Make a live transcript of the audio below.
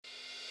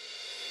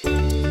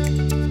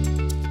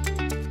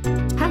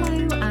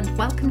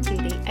welcome to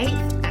the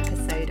 8th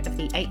episode of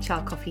the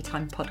HR Coffee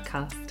Time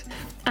podcast.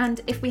 And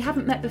if we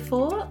haven't met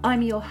before,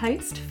 I'm your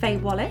host, Faye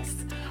Wallace.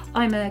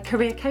 I'm a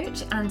career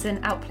coach and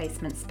an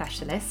outplacement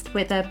specialist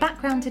with a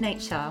background in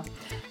HR.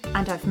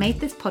 And I've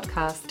made this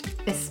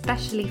podcast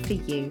especially for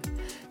you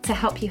to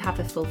help you have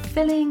a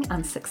fulfilling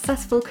and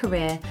successful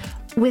career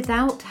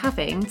without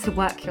having to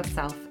work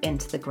yourself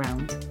into the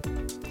ground.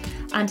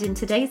 And in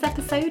today's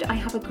episode, I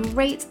have a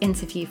great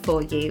interview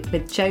for you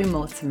with Jo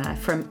Mortimer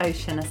from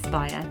Ocean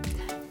Aspire.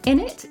 In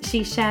it,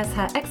 she shares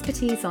her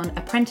expertise on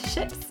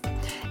apprenticeships,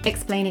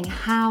 explaining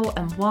how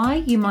and why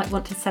you might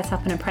want to set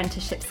up an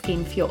apprenticeship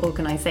scheme for your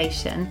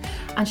organisation.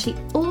 And she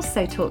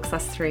also talks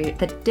us through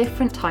the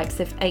different types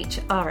of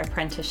HR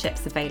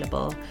apprenticeships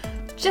available,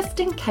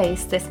 just in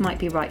case this might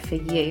be right for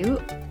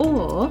you,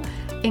 or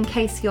in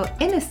case you're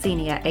in a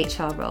senior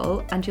HR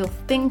role and you're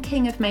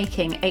thinking of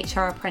making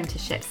HR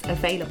apprenticeships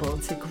available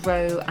to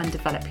grow and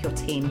develop your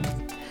team.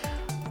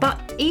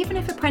 But even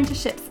if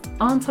apprenticeships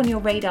aren't on your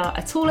radar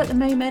at all at the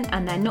moment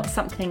and they're not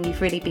something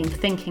you've really been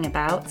thinking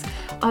about,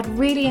 I'd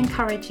really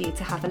encourage you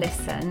to have a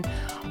listen.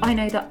 I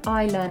know that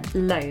I learnt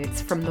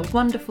loads from the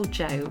wonderful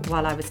Jo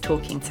while I was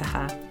talking to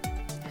her.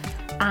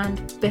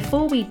 And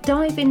before we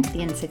dive into the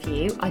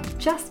interview, I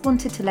just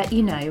wanted to let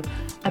you know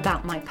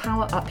about my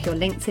Power Up Your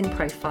LinkedIn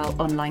Profile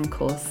online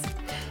course,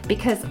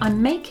 because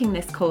I'm making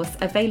this course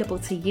available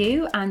to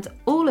you and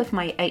all of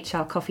my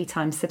HR Coffee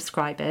Time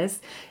subscribers.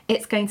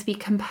 It's going to be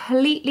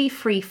completely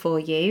free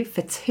for you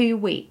for 2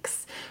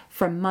 weeks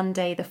from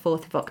Monday, the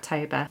 4th of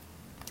October.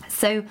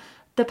 So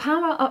the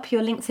Power Up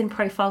Your LinkedIn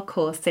Profile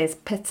course is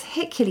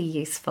particularly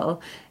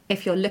useful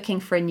if you're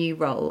looking for a new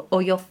role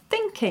or you're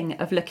thinking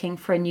of looking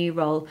for a new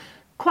role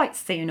quite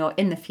soon or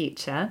in the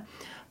future.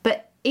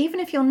 But even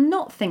if you're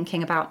not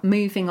thinking about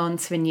moving on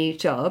to a new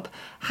job,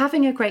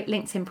 having a great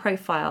LinkedIn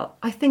profile,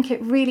 I think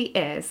it really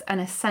is an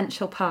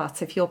essential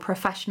part of your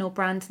professional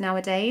brand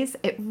nowadays.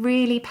 It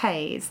really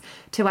pays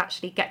to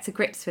actually get to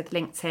grips with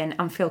LinkedIn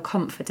and feel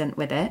confident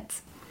with it.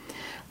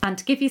 And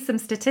to give you some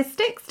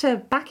statistics to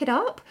back it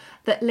up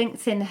that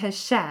LinkedIn has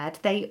shared,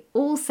 they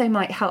also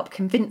might help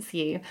convince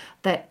you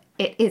that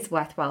it is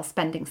worthwhile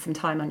spending some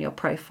time on your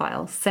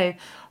profile. So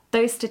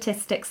those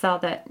statistics are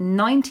that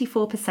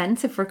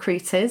 94% of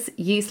recruiters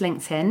use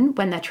LinkedIn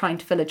when they're trying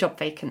to fill a job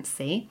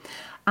vacancy,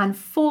 and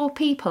 4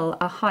 people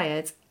are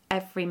hired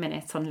every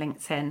minute on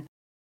LinkedIn.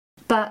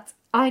 But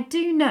I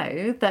do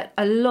know that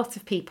a lot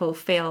of people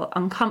feel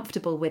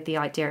uncomfortable with the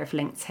idea of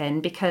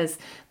LinkedIn because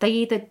they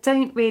either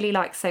don't really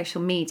like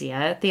social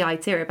media, the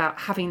idea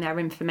about having their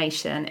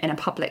information in a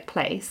public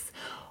place,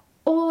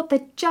 or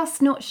they're just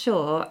not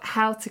sure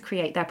how to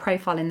create their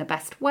profile in the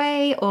best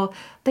way, or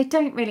they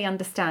don't really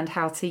understand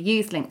how to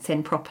use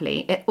LinkedIn properly.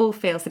 It all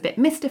feels a bit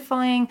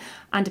mystifying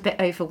and a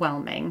bit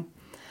overwhelming.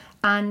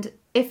 And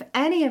if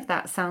any of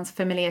that sounds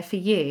familiar for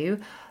you,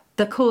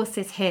 the course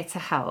is here to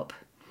help.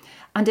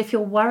 And if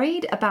you're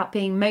worried about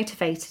being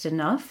motivated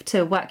enough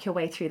to work your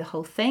way through the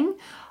whole thing,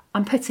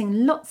 I'm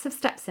putting lots of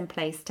steps in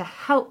place to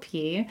help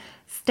you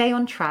stay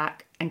on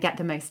track and get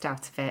the most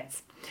out of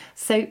it.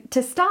 So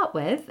to start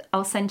with,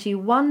 I'll send you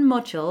 1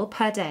 module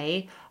per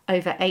day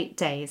over 8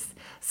 days.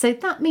 So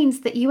that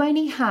means that you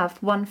only have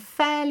one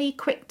fairly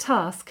quick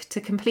task to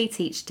complete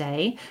each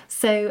day.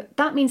 So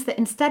that means that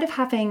instead of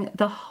having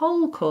the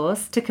whole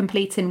course to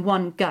complete in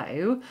one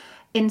go,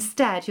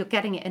 instead you're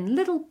getting it in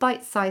little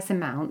bite-sized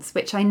amounts,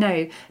 which I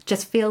know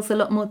just feels a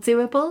lot more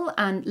doable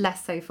and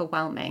less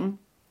overwhelming.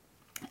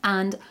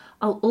 And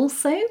I'll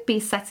also be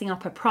setting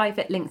up a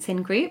private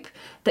LinkedIn group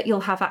that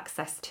you'll have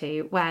access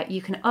to, where you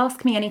can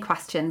ask me any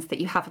questions that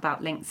you have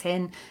about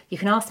LinkedIn. You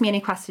can ask me any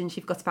questions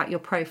you've got about your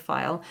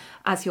profile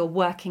as you're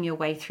working your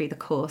way through the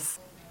course.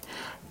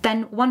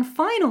 Then one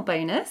final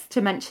bonus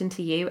to mention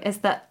to you is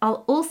that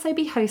I'll also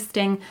be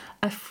hosting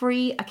a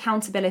free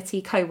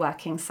accountability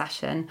co-working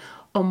session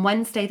on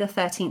Wednesday the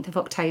 13th of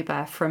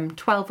October from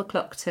 12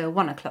 o'clock to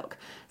 1 o'clock.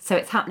 So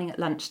it's happening at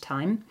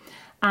lunchtime.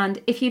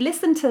 And if you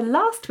listened to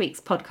last week's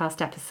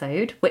podcast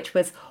episode, which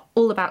was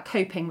all about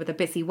coping with a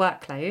busy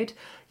workload,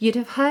 you'd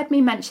have heard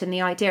me mention the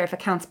idea of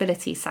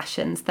accountability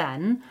sessions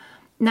then.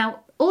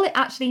 Now, all it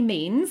actually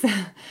means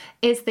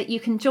is that you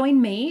can join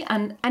me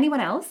and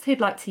anyone else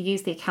who'd like to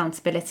use the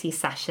accountability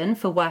session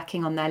for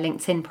working on their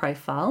LinkedIn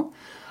profile.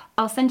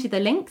 I'll send you the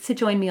link to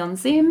join me on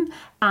Zoom,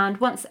 and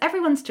once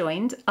everyone's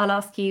joined, I'll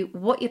ask you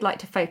what you'd like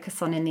to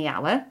focus on in the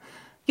hour.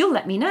 You'll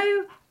let me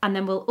know, and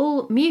then we'll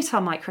all mute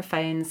our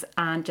microphones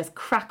and just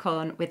crack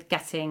on with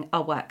getting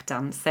our work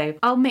done. So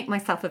I'll make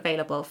myself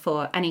available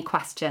for any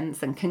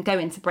questions and can go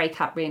into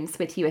breakout rooms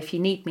with you if you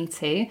need me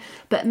to.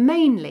 But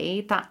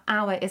mainly that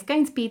hour is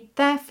going to be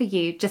there for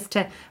you just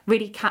to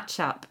really catch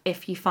up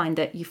if you find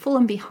that you've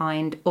fallen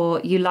behind or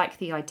you like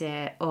the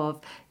idea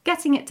of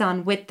getting it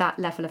done with that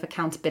level of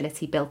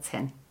accountability built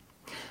in.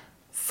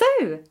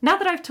 So, now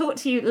that I've talked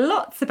to you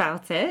lots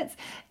about it,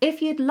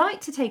 if you'd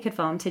like to take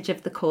advantage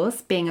of the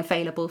course being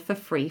available for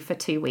free for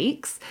 2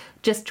 weeks,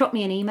 just drop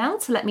me an email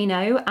to let me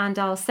know and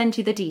I'll send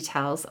you the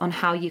details on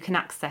how you can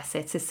access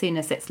it as soon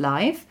as it's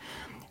live.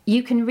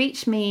 You can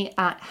reach me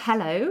at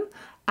hello@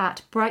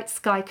 at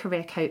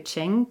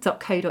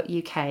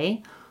brightskycareercoaching.co.uk,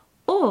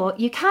 or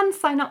you can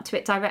sign up to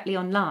it directly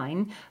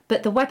online,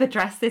 but the web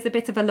address is a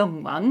bit of a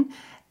long one.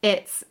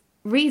 It's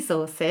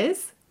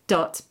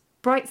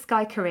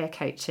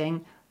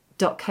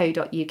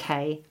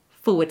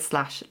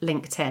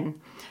resources.brightskycareercoaching.co.uk/LinkedIn.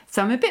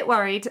 So I'm a bit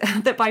worried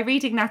that by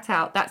reading that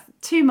out, that's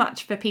too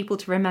much for people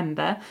to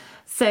remember.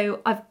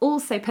 So I've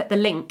also put the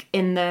link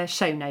in the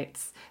show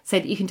notes so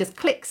that you can just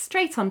click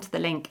straight onto the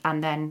link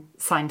and then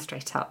sign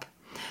straight up.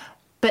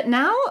 But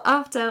now,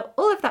 after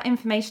all of that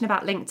information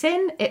about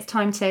LinkedIn, it's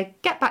time to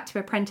get back to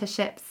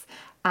apprenticeships,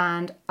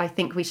 and I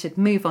think we should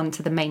move on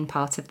to the main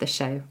part of the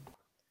show.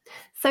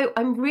 So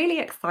I'm really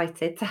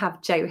excited to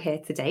have Jo here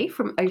today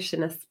from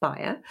Ocean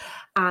Aspire.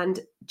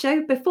 And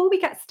Jo, before we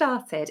get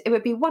started, it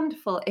would be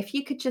wonderful if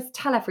you could just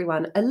tell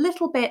everyone a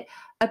little bit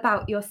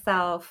about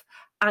yourself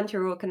and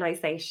your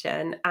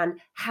organisation and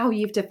how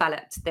you've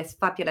developed this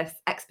fabulous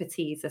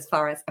expertise as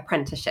far as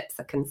apprenticeships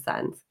are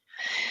concerned.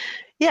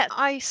 Yeah,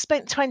 I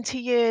spent 20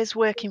 years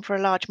working for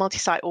a large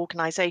multi-site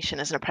organisation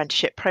as an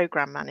apprenticeship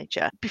programme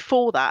manager.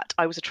 Before that,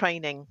 I was a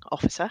training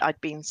officer. I'd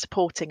been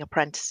supporting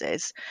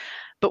apprentices,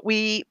 but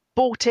we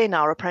bought in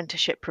our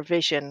apprenticeship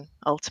provision.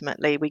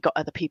 Ultimately, we got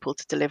other people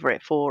to deliver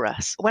it for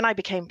us. When I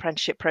became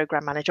apprenticeship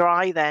programme manager,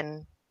 I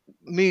then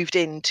moved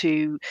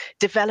into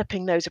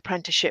developing those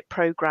apprenticeship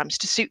programs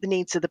to suit the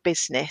needs of the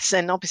business.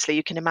 And obviously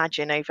you can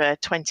imagine over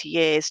 20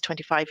 years,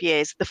 25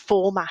 years, the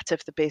format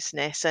of the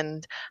business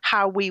and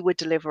how we were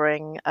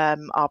delivering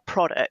our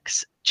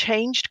products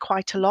changed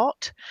quite a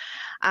lot.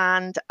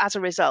 And as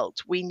a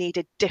result, we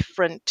needed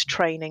different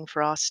training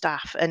for our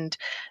staff. And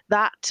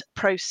that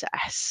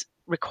process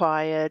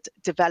required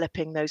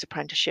developing those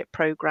apprenticeship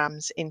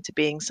programs into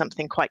being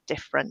something quite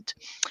different,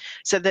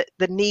 so that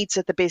the needs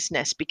of the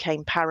business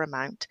became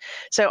paramount.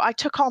 So I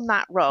took on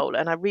that role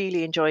and I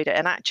really enjoyed it,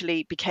 and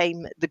actually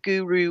became the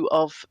guru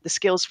of the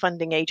Skills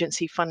Funding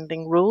Agency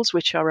funding rules,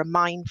 which are a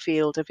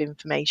minefield of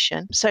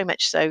information. So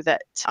much so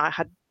that I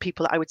had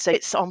people that I would say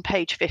it's on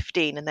page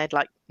 15 and they'd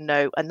like,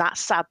 no, and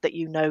that's sad that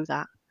you know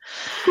that.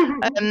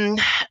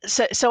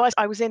 So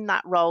I was in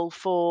that role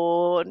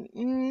for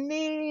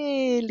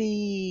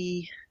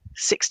nearly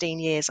 16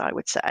 years, I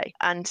would say,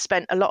 and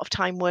spent a lot of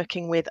time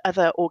working with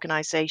other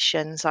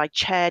organisations. I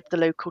chaired the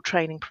local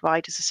Training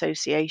Providers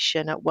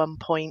Association at one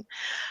point,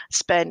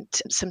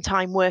 spent some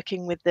time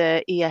working with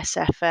the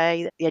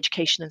ESFA, the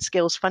Education and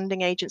Skills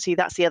Funding Agency.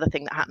 That's the other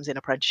thing that happens in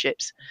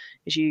apprenticeships,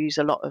 is you use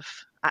a lot of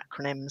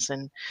acronyms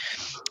and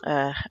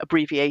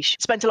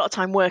abbreviations. Spent a lot of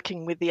time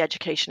working with the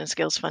Education and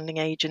Skills Funding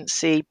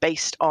Agency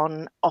based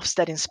on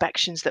Ofsted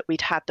inspections that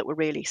we'd had that were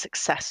really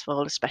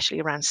successful,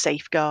 especially around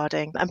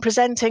safeguarding, and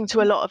presenting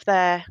to a lot of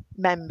their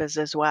members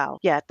as well.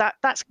 Yeah,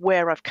 that's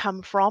where I've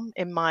come from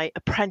in my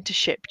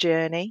apprenticeship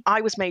journey.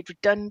 I was made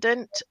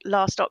redundant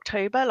last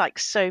October, like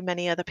so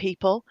many other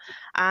people,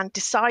 and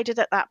decided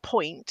at that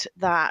point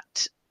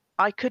that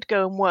I could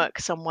go and work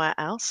somewhere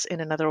else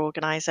in another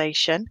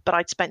organisation, but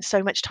I'd spent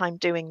so much time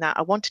doing that.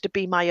 I wanted to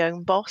be my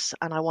own boss,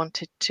 and I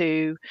wanted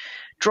to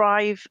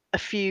drive a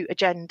few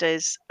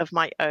agendas of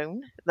my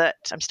own that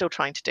I'm still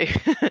trying to do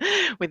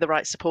with the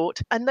right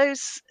support. And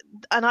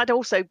I'd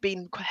also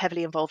been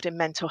heavily involved in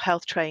mental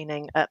health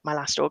training at my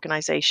last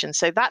organisation.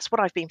 So that's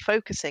what I've been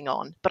focusing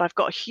on. But I've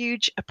got a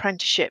huge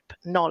apprenticeship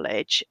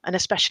knowledge, and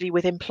especially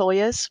with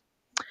employers.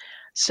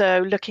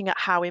 So looking at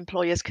how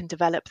employers can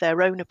develop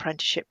their own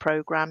apprenticeship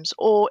programs,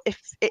 or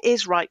if it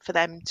is right for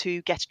them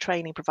to get a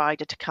training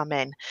provider to come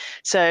in.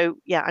 So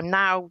yeah, I'm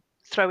now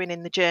throwing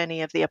in the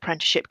journey of the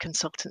apprenticeship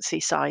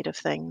consultancy side of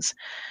things.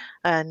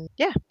 And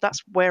yeah,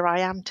 that's where I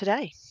am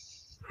today.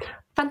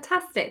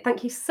 Fantastic.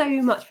 Thank you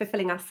so much for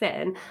filling us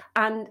in.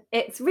 And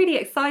it's really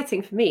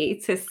exciting for me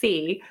to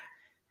see,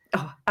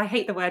 I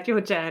hate the word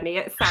your journey.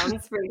 It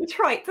sounds really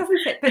trite,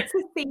 doesn't it? But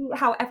to see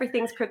how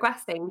everything's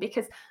progressing,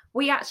 because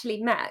we actually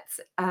met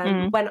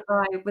when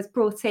I was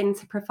brought in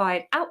to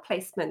provide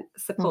outplacement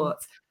support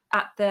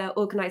at the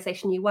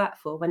organisation you work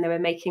for when they were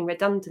making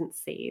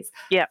redundancies.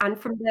 Yeah. And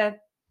from the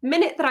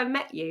minute that I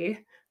met you,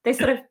 this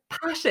sort of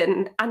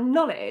passion and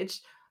knowledge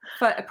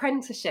for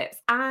apprenticeships.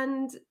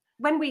 And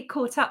when we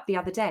caught up the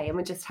other day and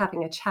we're just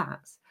having a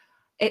chat,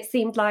 it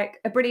seemed like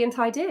a brilliant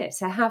idea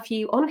to have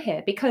you on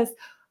here, because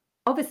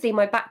obviously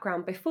my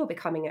background before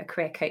becoming a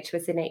career coach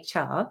was in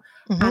HR,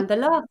 and the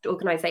last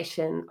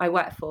organisation I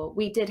worked for,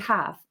 we did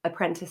have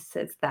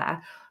apprentices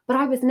there, but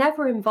I was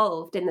never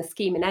involved in the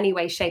scheme in any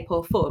way, shape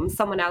or form.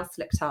 Someone else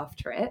looked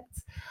after it.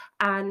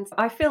 And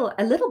I feel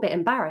a little bit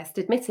embarrassed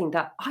admitting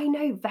that I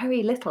know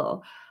very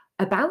little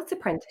about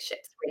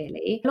apprenticeships,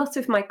 really. A lot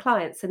of my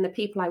clients and the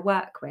people I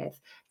work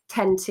with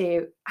tend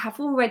to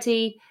have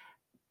already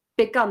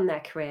begun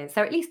their careers.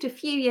 They're at least a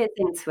few years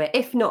into it,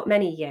 if not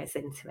many years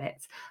into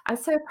it. And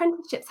so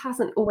apprenticeships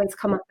hasn't always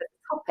come up as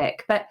a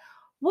topic. But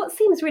what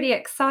seems really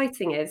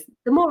exciting is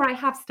the more I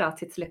have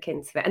started to look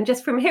into it, and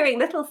just from hearing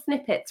little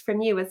snippets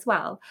from you as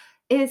well,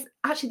 is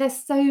actually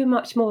there's so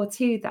much more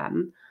to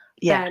them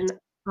than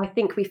I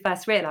think we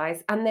first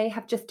realised. And they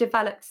have just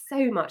developed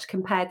so much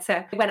compared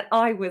to when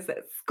I was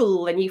at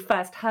school and you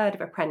first heard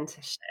of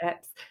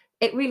apprenticeships.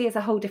 it really is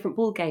a whole different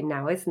ballgame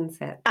now,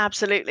 isn't it?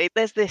 Absolutely.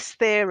 There's this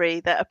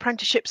theory that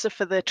apprenticeships are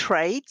for the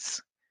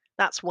trades.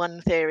 That's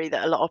one theory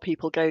that a lot of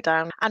people go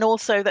down, and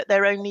also that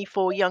they're only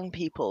for young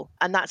people.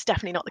 And that's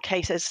definitely not the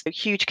case. There's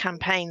huge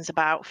campaigns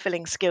about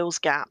filling skills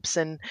gaps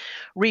and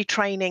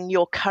retraining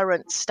your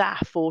current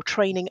staff, or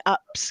training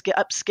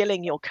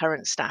upskilling your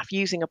current staff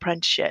using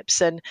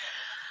apprenticeships. And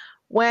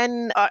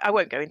when I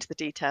won't go into the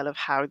detail of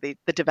how the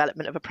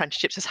development of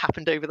apprenticeships has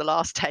happened over the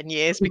last 10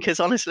 years, because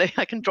honestly,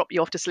 I can drop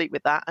you off to sleep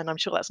with that. And I'm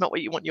sure that's not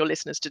what you want your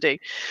listeners to do.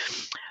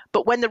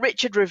 But when the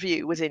Richard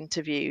Review was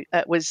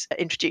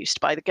introduced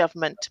by the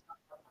government,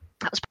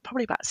 that was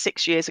probably about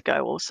 6 years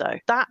ago or so,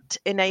 that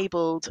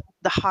enabled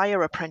the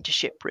higher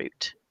apprenticeship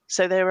route.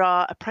 So there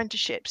are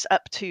apprenticeships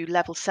up to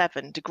level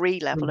 7, degree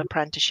level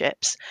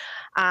apprenticeships,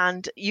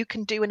 and you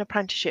can do an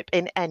apprenticeship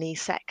in any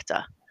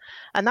sector.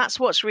 And that's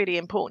what's really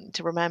important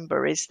to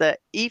remember, is that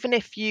even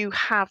if you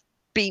have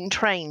been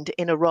trained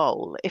in a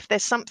role, if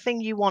there's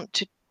something you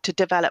want to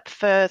develop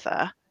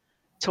further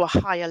to a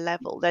higher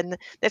level, then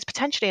there's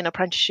potentially an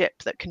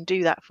apprenticeship that can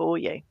do that for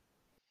you.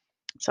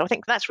 So I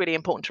think that's really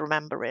important to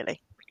remember,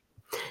 really.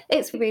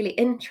 It's really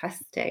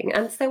interesting.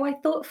 And so I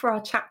thought for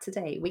our chat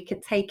today, we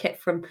could take it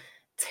from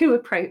two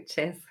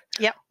approaches.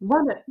 Yep.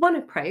 One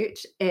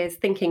approach is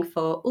thinking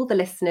for all the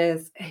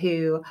listeners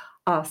who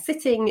are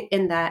sitting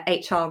in their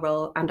HR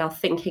role and are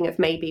thinking of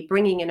maybe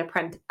bringing in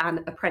an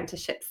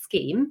apprenticeship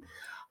scheme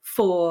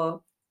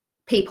for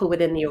people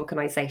within the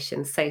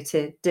organisation. So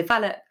to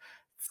develop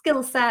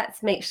skill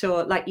sets, make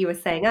sure, like you were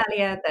saying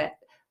earlier, that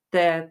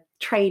the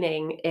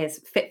training is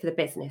fit for the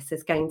business,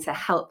 is going to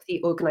help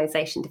the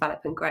organisation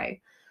develop and grow.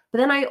 But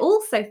then I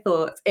also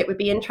thought it would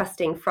be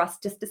interesting for us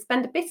just to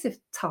spend a bit of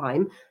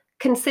time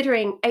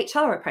considering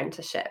HR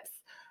apprenticeships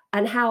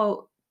and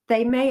how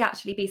they may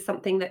actually be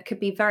something that could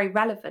be very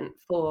relevant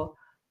for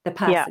the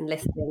person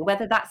listening,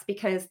 whether that's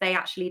because they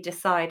actually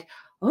decide,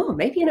 oh,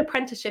 maybe an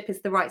apprenticeship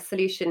is the right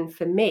solution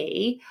for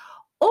me,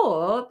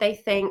 or they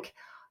think,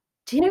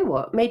 do you know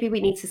what, maybe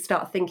we need to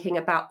start thinking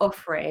about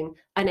offering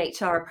an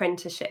HR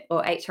apprenticeship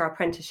or HR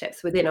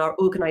apprenticeships within our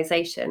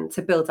organisation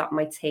to build up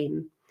my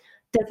team.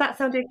 Does that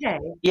sound okay?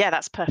 Yeah,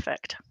 that's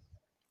perfect.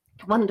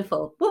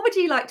 Wonderful. What would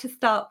you like to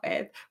start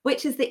with?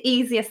 Which is the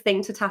easiest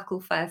thing to tackle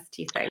first,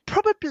 do you think?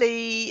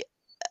 Probably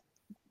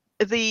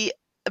the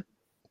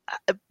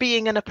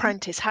being an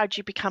apprentice. How do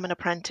you become an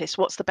apprentice?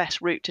 What's the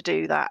best route to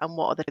do that, and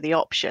what are the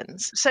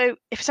options? So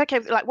if it's okay,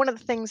 like one of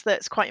the things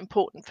that's quite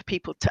important for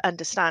people to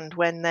understand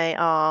when they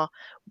are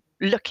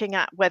looking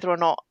at whether or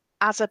not,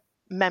 as a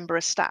member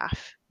of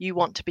staff, you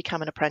want to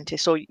become an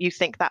apprentice, or you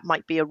think that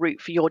might be a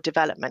route for your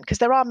development, because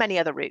there are many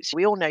other routes.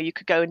 We all know you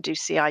could go and do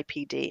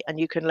CIPD and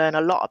you can learn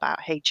a lot about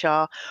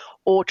HR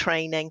or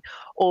training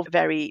or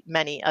very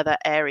many other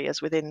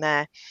areas within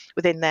their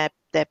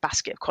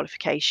basket of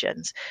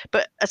qualifications.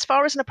 But as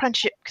far as an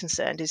apprenticeship is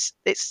concerned,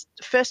 it's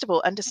first of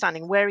all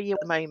understanding where are you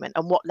at the moment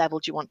and what level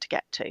do you want to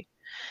get to.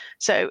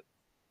 So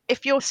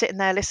if you're sitting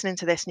there listening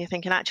to this and you're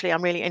thinking, actually,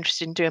 I'm really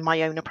interested in doing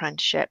my own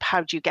apprenticeship,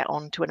 how do you get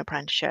on to an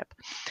apprenticeship?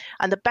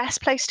 And the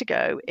best place to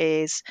go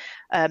is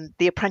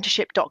the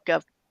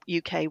apprenticeship.gov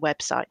UK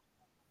website.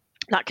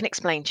 That can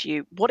explain to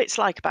you what it's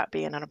like about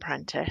being an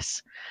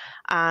apprentice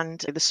and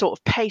the sort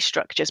of pay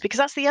structures, because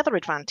that's the other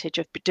advantage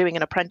of doing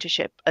an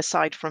apprenticeship,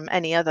 aside from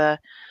any other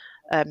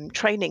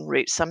training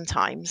routes.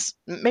 Sometimes,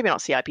 maybe not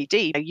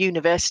CIPD,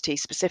 university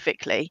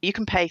specifically, you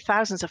can pay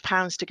thousands of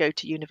pounds to go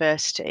to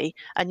university,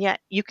 and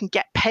yet you can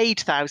get paid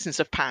thousands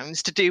of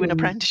pounds to do an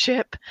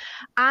apprenticeship,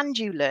 and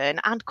you learn,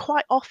 and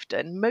quite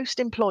often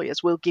most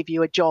employers will give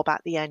you a job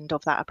at the end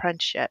of that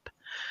apprenticeship.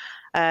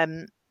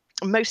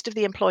 Most of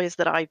the employers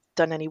that I've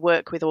done any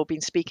work with or been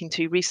speaking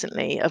to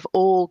recently have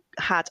all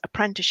had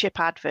apprenticeship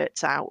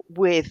adverts out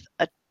with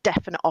a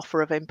definite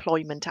offer of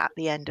employment at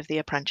the end of the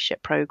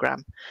apprenticeship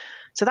program.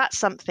 So that's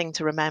something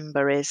to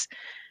remember, is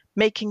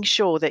making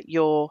sure that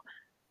you're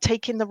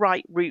taking the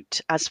right route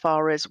as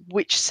far as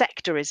which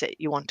sector is it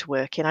you want to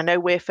work in. I know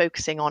we're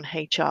focusing on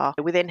HR.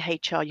 Within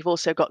HR, you've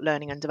also got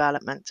learning and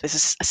development.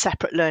 There's a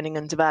separate learning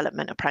and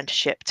development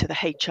apprenticeship to the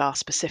HR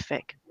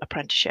specific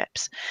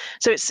apprenticeships.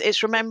 So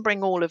it's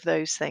remembering all of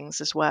those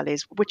things, as well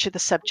as which are the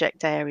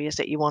subject areas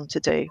that you want to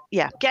do.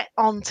 Yeah, get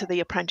onto the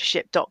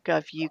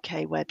apprenticeship.gov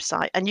UK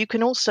website, and you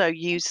can also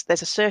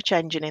there's a search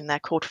engine in there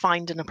called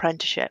Find an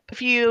Apprenticeship.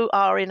 If you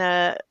are in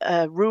a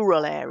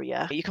rural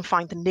area, you can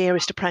find the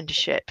nearest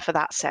apprenticeship for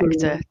that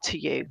sector to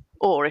you.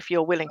 Or if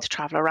you're willing to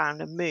travel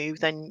around and move,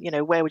 then,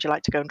 where would you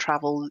like to go and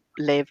travel,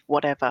 live,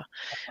 whatever,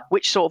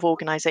 which sort of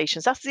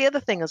organizations. That's the other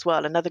thing as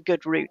well. Another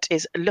good route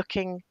is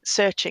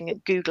searching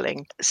and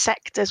Googling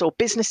sectors or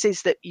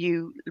businesses that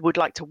you would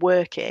like to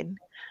work in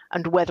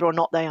and whether or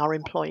not they are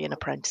employing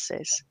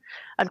apprentices.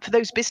 And for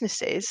those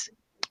businesses,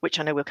 which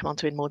I know we'll come on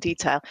to in more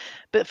detail,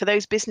 but for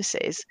those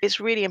businesses, it's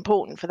really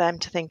important for them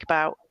to think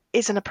about,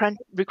 is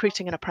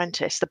recruiting an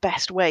apprentice the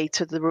best way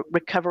to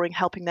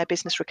helping their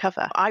business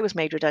recover? I was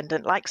made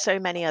redundant like so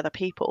many other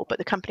people, but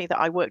the company that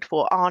I worked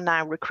for are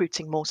now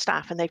recruiting more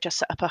staff, and they've just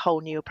set up a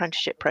whole new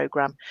apprenticeship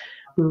program,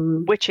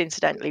 which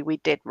incidentally we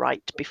did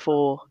right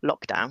before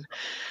lockdown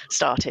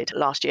started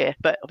last year,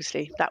 but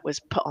obviously that was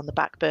put on the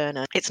back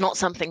burner. It's not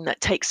something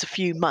that takes a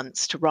few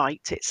months to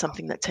write. It's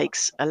something that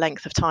takes a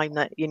length of time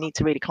that you need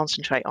to really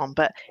concentrate on.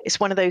 But it's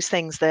one of those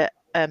things that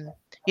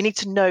you need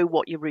to know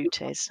what your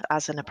route is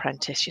as an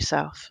apprentice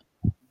yourself.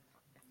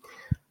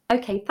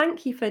 Okay,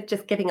 thank you for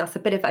just giving us a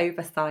bit of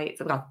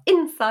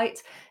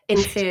insight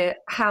into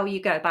how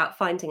you go about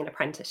finding an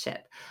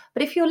apprenticeship.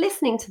 But if you're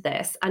listening to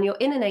this and you're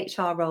in an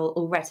HR role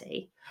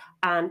already,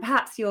 and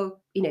perhaps you're,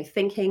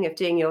 thinking of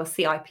doing your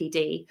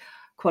CIPD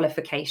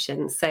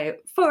qualifications. So,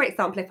 for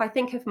example, if I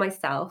think of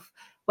myself,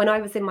 when I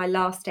was in my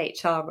last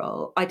HR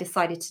role, I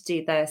decided to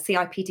do the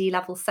CIPD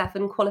level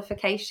 7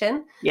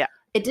 qualification. Yeah.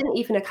 It didn't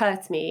even occur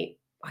to me,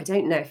 I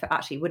don't know if it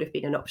actually would have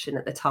been an option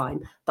at the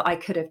time, that I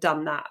could have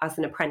done that as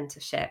an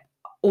apprenticeship.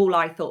 All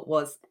I thought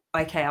was,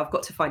 okay, I've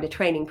got to find a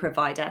training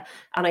provider.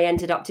 And I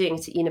ended up doing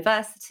it at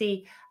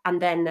university.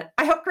 And then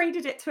I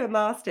upgraded it to a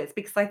master's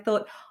because I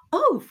thought,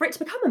 for it to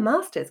become a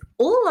master's,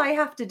 all I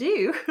have to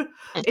do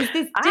is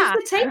this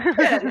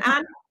dissertation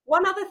and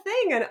one other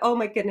thing. And oh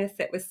my goodness,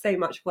 it was so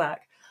much work.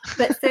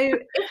 But so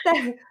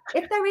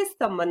if there is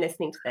someone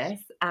listening to this,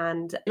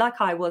 and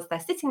like I was, they're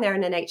sitting there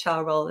in an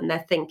HR role and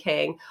they're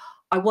thinking,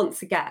 I want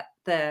to get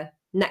the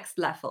next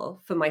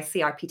level for my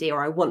CIPD,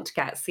 or I want to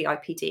get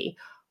CIPD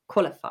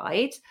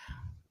qualified,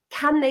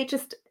 can they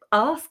just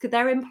ask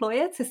their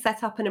employer to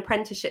set up an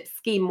apprenticeship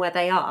scheme where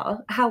they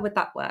are? How would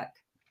that work?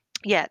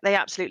 Yeah, they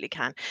absolutely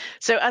can.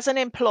 So as an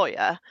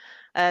employer,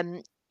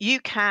 you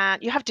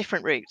have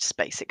different routes,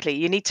 basically.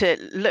 You need to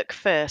look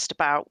first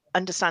about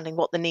understanding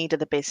what the need of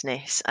the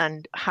business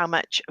and how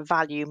much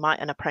value might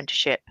an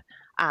apprenticeship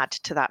add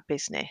to that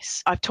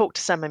business. I've talked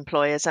to some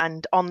employers,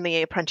 and on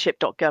the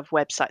apprenticeship.gov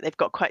website, they've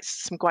got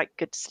some quite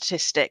good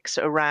statistics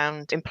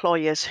around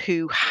employers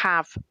who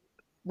have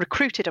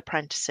recruited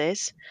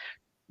apprentices,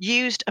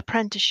 used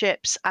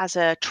apprenticeships as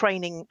a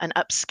training and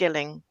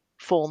upskilling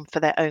form for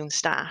their own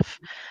staff,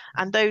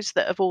 and those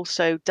that have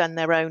also done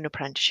their own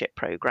apprenticeship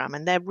program.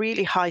 And they're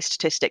really high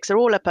statistics. They're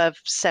all above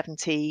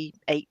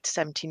 78,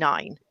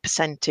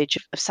 79%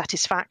 of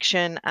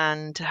satisfaction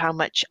and how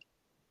much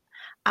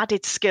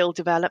added skill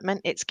development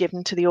it's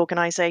given to the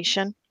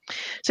organization.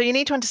 So you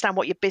need to understand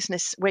where your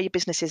business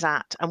is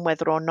at, and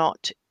whether or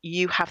not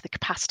you have the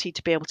capacity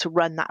to be able to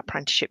run that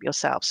apprenticeship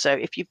yourself. So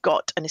if you've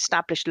got an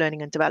established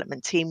learning and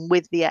development team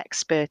with the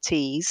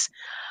expertise,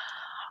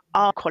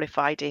 are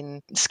qualified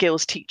in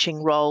skills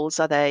teaching roles,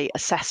 are they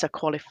assessor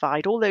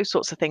qualified, all those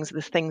sorts of things are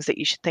the things that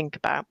you should think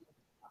about.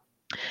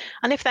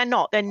 And if they're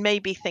not, then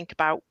maybe think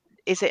about,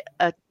 is it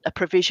a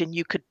provision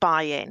you could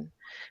buy in?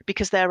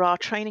 Because there are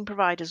training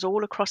providers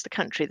all across the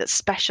country that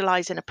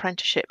specialize in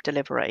apprenticeship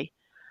delivery.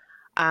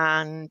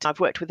 And I've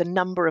worked with a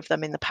number of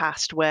them in the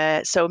past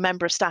so a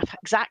member of staff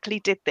exactly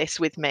did this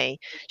with me.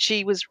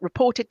 She was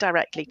reported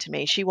directly to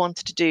me. She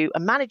wanted to do a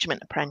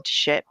management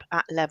apprenticeship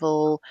at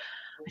level,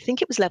 I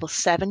think it was level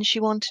 7 she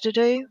wanted to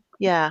do.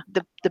 Yeah,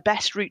 the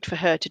best route for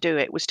her to do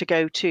it was to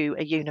go to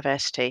a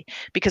university,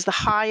 because the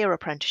higher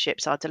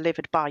apprenticeships are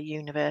delivered by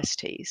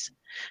universities.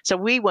 So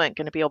we weren't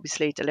going to be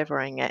obviously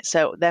delivering it.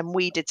 So then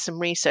we did some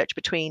research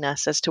between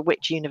us as to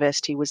which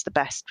university was the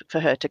best for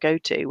her to go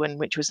to and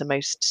which was the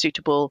most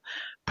suitable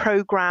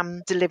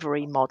program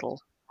delivery model.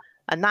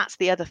 And that's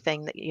the other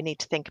thing that you need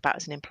to think about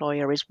as an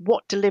employer, is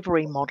what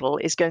delivery model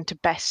is going to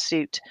best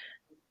suit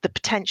the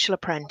potential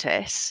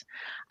apprentice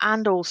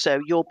and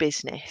also your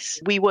business.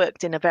 We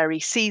worked in a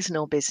very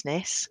seasonal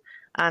business,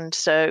 and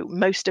so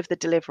most of the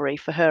delivery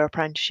for her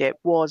apprenticeship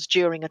was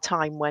during a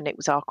time when it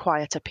was our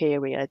quieter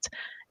period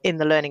in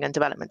the learning and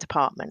development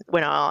department.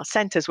 When our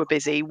centres were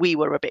busy, we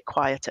were a bit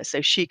quieter,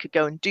 so she could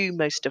go and do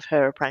most of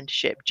her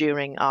apprenticeship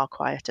during our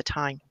quieter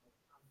time.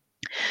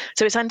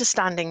 So it's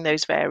understanding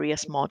those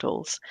various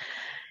models.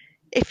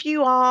 If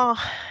you are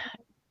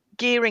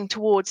gearing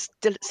towards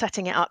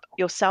setting it up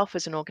yourself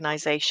as an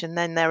organisation,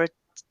 then there are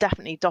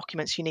definitely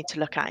documents you need to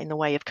look at in the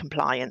way of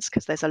compliance,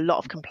 because there's a lot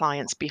of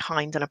compliance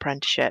behind an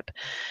apprenticeship.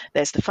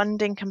 There's the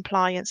funding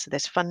compliance, so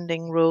there's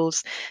funding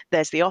rules.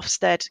 There's the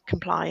Ofsted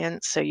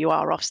compliance, so you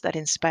are Ofsted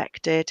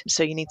inspected.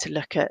 So you need to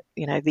look at,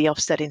 the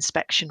Ofsted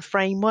inspection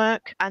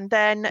framework. And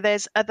then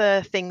there's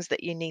other things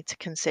that you need to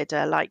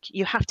consider, like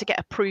you have to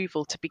get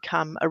approval to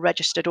become a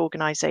registered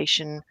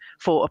organisation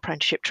for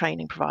apprenticeship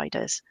training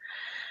providers.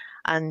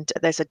 And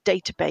there's a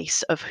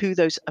database of who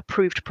those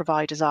approved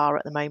providers are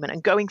at the moment.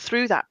 And going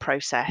through that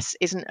process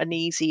isn't an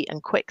easy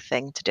and quick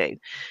thing to do.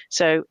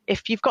 So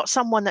if you've got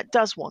someone that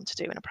does want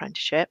to do an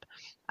apprenticeship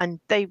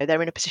and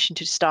they're in a position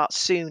to start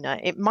sooner,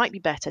 it might be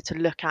better to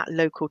look at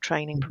local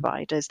training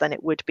providers than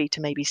it would be to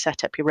maybe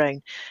set up your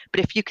own. But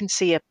if you can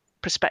see a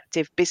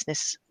prospective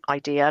business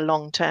idea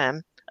long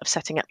term of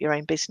setting up your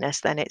own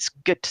business, then it's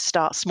good to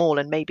start small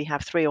and maybe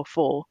have 3 or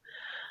 4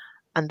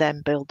 and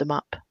then build them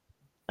up.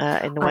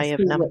 In the way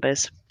of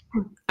numbers.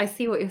 I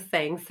see what you're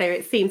saying. So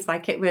it seems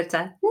like it would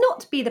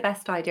not be the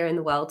best idea in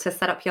the world to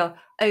set up your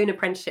own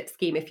apprenticeship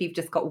scheme if you've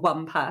just got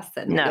one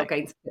person that you're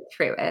going to put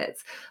through it.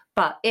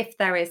 But if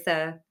there is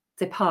a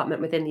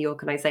department within the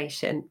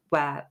organisation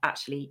where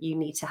actually you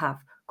need to have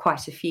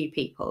quite a few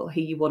people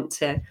who you want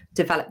to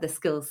develop the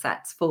skill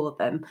sets for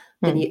them,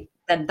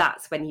 then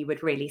that's when you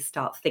would really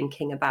start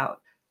thinking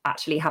about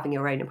actually having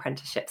your own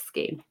apprenticeship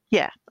scheme.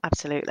 Yeah,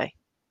 absolutely.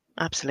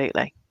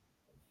 Absolutely.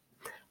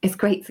 It's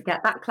great to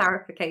get that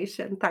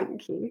clarification.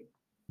 Thank you.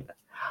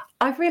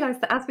 I've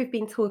realised that as we've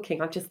been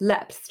talking, I've just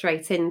leapt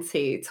straight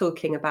into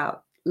talking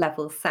about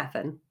level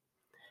 7.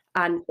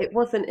 And it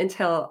wasn't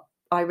until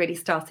I really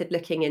started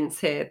looking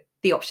into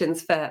the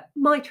options for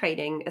my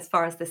training as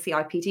far as the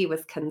CIPD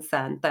was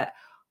concerned that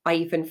I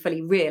even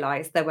fully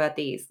realised there were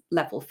these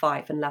level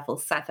 5 and level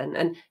 7.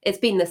 And it's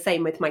been the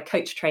same with my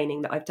coach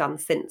training that I've done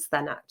since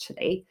then,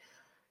 actually.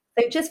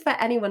 So just for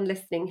anyone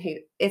listening who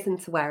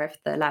isn't aware of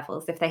the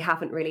levels, if they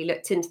haven't really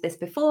looked into this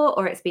before,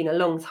 or it's been a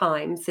long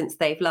time since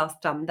they've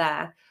last done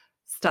their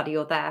study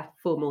or their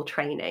formal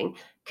training,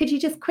 could you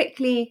just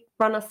quickly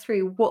run us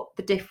through what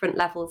the different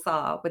levels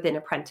are within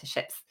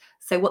apprenticeships?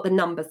 So what the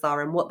numbers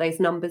are and what those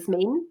numbers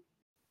mean?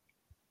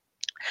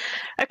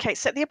 Okay,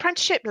 so the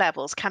apprenticeship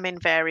levels come in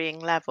varying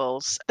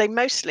levels. They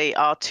mostly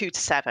are 2 to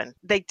 7.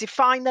 They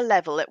define the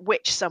level at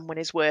which someone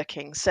is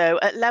working. So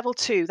at level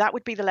 2, that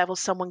would be the level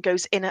someone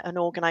goes in at an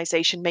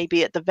organisation,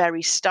 maybe at the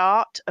very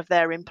start of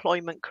their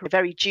employment career, a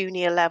very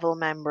junior level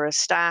member of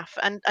staff,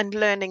 and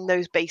learning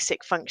those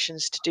basic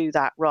functions to do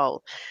that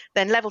role.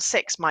 Then level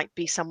 6 might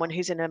be someone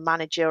who's in a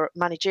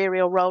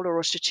managerial role or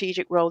a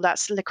strategic role.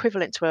 That's the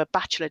equivalent to a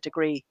bachelor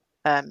degree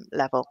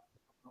level.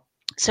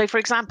 So, for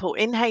example,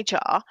 in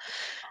HR,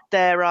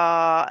 there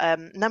are a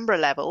number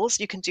of levels.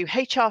 You can do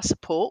HR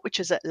support,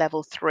 which is at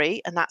level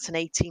 3, and that's an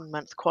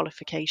 18-month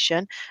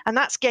qualification. And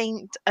that's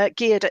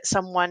geared at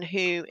someone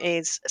who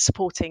is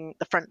supporting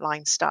the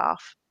frontline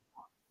staff.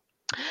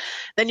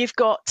 Then you've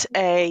got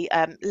a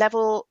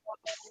level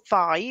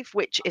 5,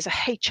 which is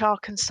a HR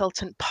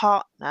consultant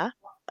partner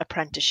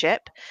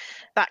apprenticeship.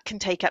 That can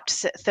take up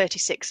to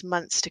 36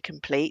 months to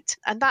complete.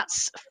 And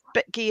that's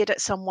geared at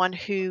someone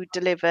who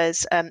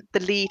delivers the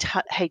lead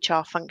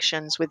HR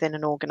functions within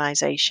an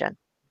organisation.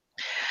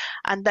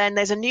 And then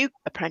there's a new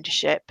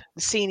apprenticeship,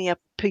 the senior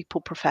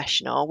people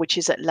professional, which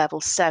is at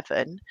level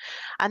 7.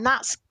 And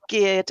that's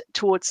geared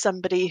towards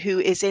somebody who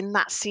is in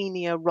that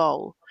senior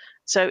role.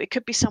 So it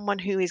could be someone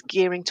who is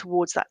gearing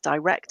towards that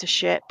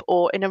directorship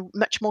or in a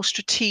much more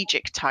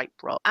strategic type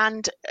role.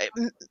 And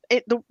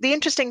the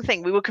interesting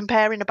thing, we were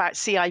comparing about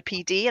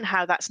CIPD and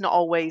how that's not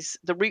always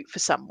the route for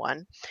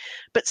someone.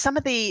 But some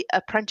of the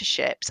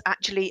apprenticeships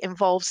actually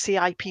involve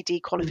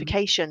CIPD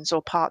qualifications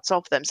or parts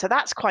of them. So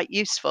that's quite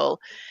useful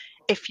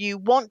if you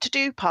want to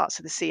do parts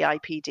of the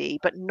CIPD,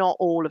 but not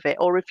all of it,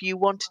 or if you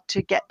wanted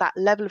to get that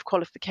level of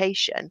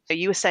qualification.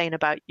 You were saying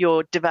about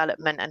your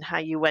development and how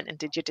you went and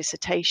did your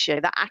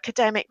dissertation, that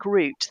academic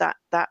route,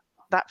 that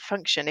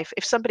function.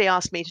 If somebody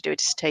asked me to do a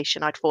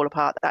dissertation, I'd fall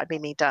apart. That'd be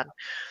me done.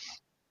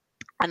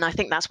 And I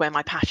think that's where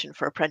my passion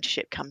for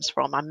apprenticeship comes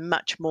from. I'm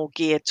much more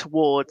geared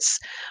towards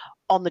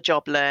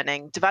on-the-job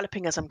learning,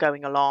 developing as I'm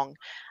going along.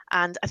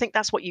 And I think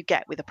that's what you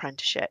get with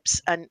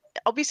apprenticeships. And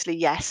obviously,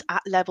 yes,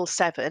 at level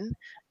 7,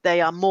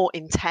 they are more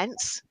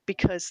intense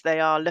because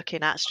they are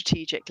looking at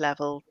strategic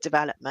level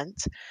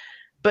development.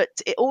 But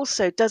it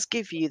also does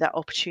give you that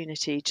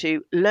opportunity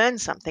to learn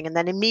something and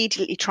then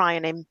immediately try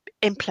and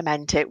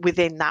implement it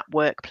within that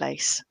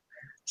workplace.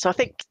 So I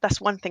think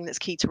that's one thing that's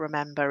key to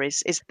remember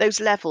is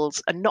those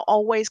levels are not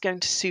always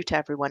going to suit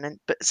everyone.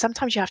 But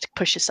sometimes you have to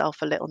push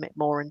yourself a little bit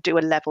more and do a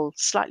level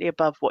slightly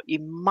above what you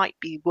might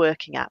be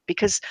working at.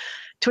 Because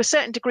to a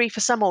certain degree,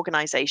 for some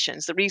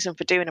organisations, the reason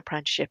for doing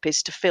apprenticeship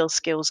is to fill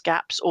skills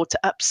gaps or to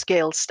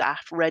upskill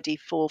staff ready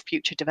for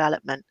future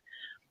development.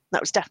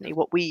 That was definitely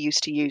what we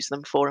used to use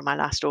them for in my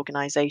last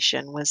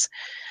organisation was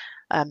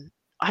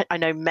I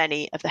know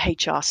many of the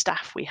HR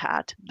staff we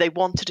had, they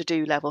wanted to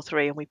do level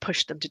 3 and we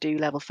pushed them to do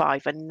level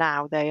 5, and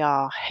now they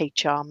are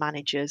HR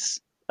managers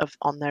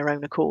on their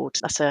own accord.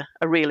 That's a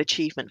real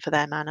achievement for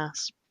them and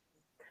us.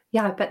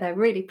 Yeah, I bet they're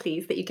really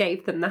pleased that you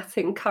gave them that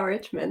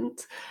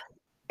encouragement.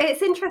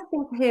 It's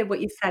interesting to hear what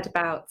you said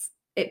about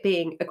it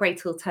being a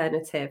great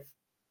alternative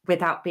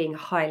without being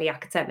highly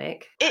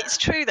academic. It's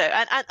true though,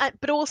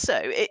 but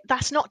also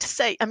that's not to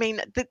say, I mean,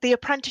 the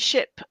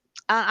apprenticeship,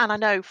 and I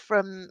know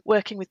from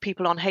working with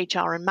people on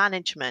HR and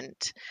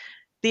management,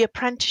 the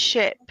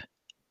apprenticeship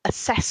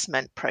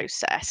assessment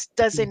process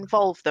does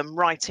involve them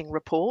writing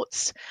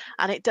reports,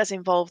 and it does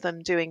involve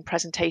them doing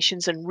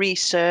presentations and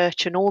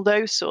research and all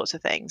those sorts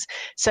of things.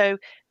 So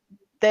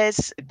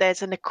there's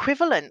an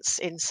equivalence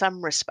in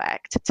some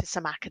respect to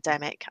some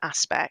academic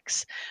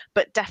aspects,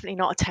 but definitely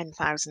not a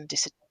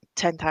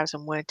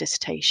 10,000 word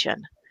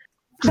dissertation.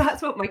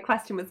 That's what my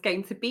question was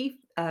going to be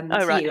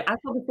to you. As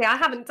obviously I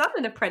haven't done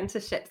an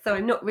apprenticeship, so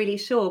I'm not really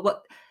sure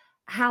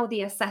how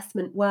the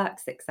assessment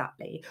works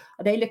exactly.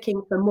 Are they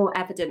looking for more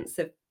evidence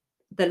of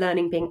the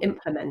learning being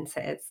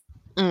implemented?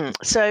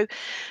 So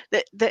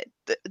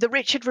the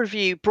Richard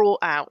Review brought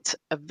out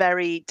a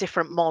very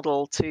different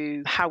model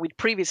to how we'd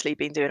previously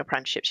been doing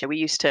apprenticeships.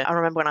 I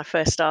remember when I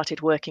first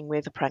started working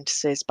with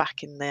apprentices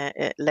back in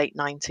the late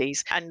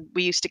 90s, and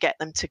we used to get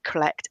them to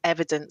collect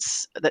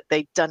evidence that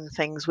they'd done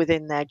things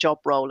within their job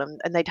role, and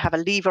they'd have a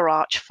lever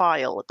arch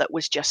file that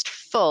was just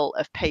full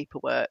of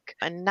paperwork.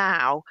 And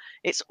now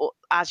it's,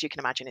 as you can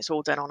imagine, it's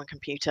all done on a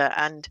computer,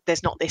 and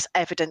there's not this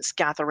evidence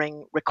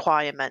gathering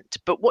requirement.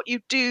 But what you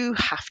do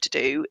have to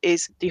do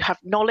is you have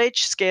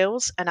knowledge,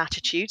 skills, and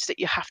attitudes that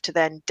you have to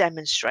then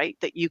demonstrate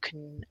that you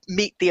can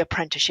meet the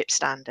apprenticeship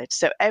standards.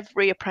 So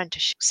every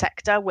apprenticeship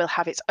sector will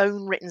have its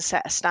own written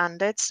set of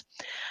standards.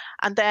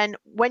 And then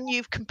when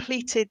you've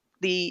completed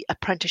the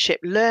apprenticeship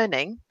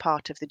learning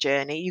part of the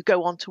journey, you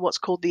go on to what's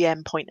called the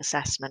endpoint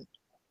assessment.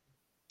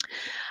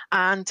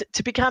 And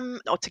to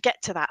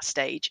get to that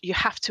stage, you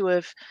have to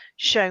have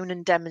shown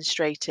and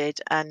demonstrated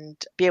and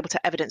be able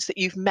to evidence that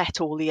you've met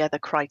all the other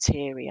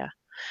criteria.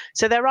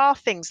 So there are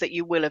things that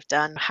you will have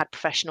done, had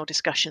professional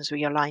discussions with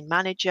your line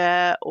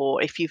manager,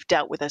 or if you've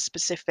dealt with a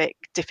specific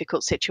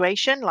difficult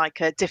situation,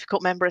 like a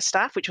difficult member of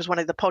staff, which was one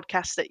of the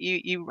podcasts that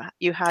you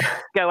had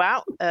go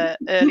out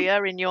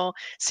earlier in your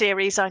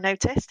series, I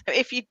noticed.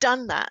 If you've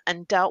done that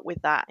and dealt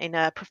with that in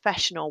a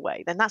professional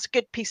way, then that's a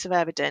good piece of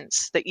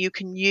evidence that you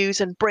can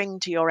use and bring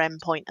to your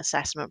endpoint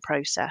assessment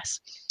process.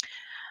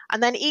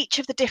 And then each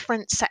of the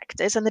different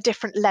sectors and the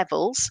different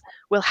levels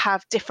will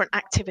have different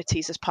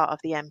activities as part of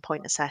the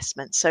endpoint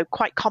assessment. So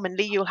quite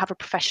commonly, you'll have a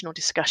professional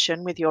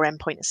discussion with your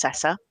endpoint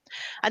assessor.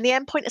 And the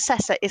endpoint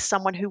assessor is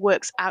someone who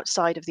works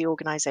outside of the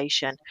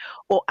organisation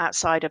or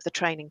outside of the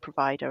training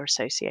provider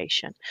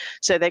association.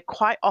 So they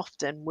quite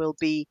often will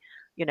be,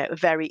 a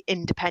very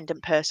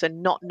independent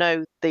person, not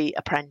know the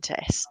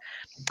apprentice.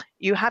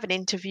 You have an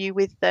interview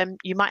with them.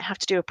 You might have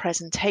to do a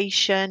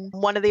presentation.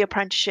 One of the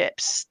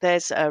apprenticeships,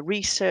 there's a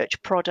research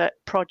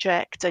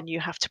project, and you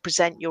have to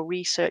present your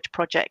research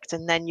project,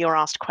 and then you're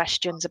asked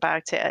questions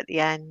about it at the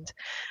end.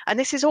 And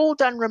this is all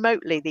done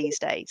remotely these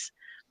days.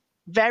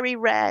 Very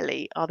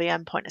rarely are the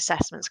endpoint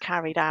assessments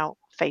carried out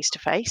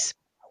face-to-face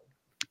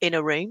in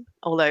a room,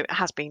 although it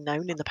has been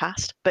known in the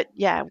past. But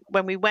yeah,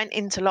 when we went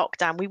into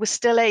lockdown, we were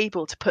still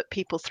able to put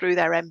people through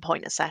their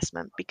endpoint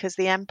assessment, because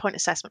the endpoint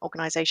assessment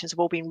organisations have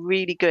all been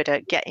really good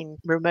at getting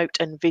remote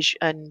and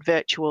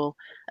virtual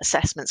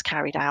assessments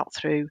carried out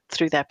through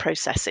their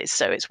processes.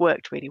 So it's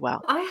worked really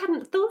well. I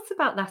hadn't thought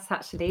about that,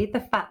 actually.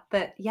 The fact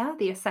that,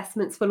 the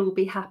assessments will all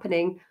be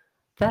happening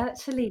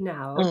virtually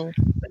now.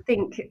 I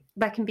think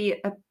there can be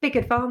a big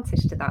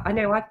advantage to that. I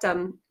know I've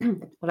done,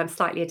 I'm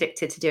slightly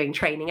addicted to doing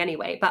training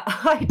anyway, but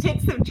I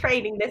did some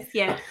training this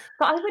year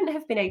that I wouldn't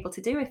have been able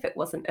to do if it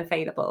wasn't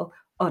available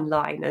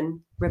online and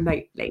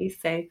remotely.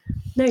 So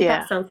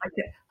that sounds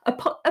like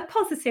a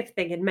positive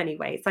thing in many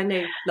ways. I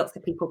know lots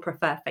of people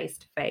prefer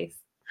face-to-face.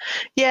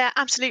 Yeah,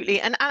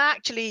 absolutely. And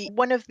actually,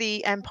 one of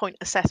the endpoint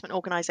assessment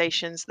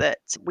organisations that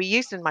we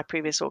used in my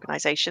previous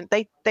organisation,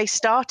 they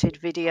started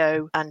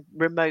video and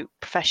remote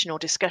professional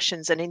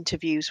discussions and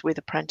interviews with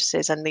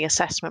apprentices, and the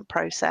assessment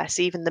process,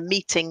 even the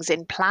meetings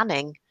in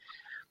planning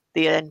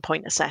the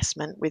endpoint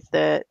assessment with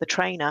the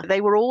trainer,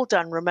 they were all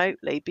done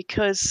remotely,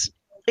 because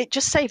it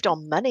just saved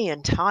on money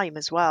and time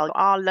as well.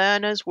 Our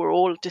learners were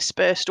all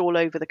dispersed all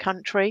over the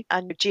country,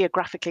 and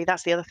geographically,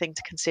 that's the other thing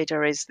to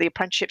consider, is the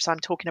apprenticeships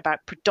I'm talking about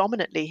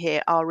predominantly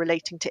here are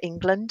relating to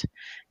England,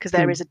 because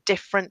there is a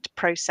different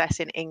process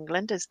in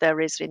England as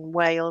there is in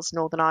Wales,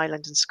 Northern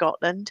Ireland and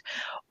Scotland.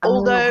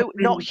 Although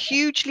not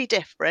hugely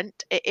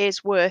different, it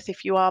is worth,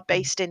 if you are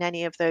based in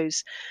any of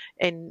those,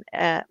 in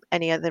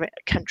any other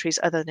countries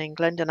other than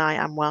England, and I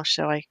am Welsh,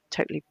 so I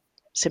totally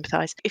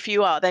sympathise. If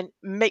you are, then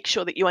make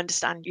sure that you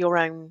understand your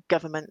own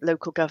government,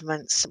 local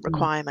government's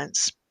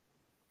requirements,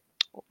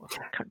 or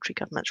country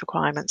government's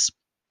requirements.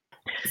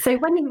 So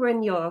when you were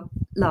in your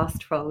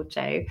last role,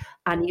 Jo,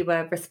 and you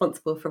were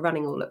responsible for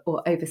running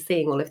or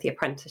overseeing all of the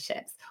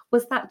apprenticeships,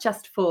 was that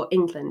just for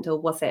England, or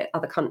was it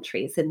other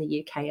countries in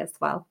the UK as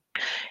well?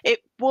 It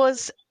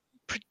was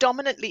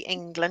predominantly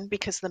England,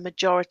 because the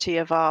majority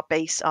of our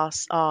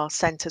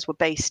centres were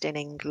based in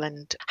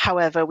England.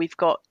 However, we've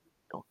got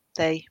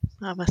I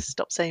must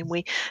stop saying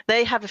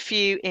they have a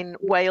few in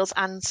Wales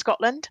and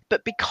Scotland,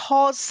 but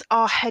because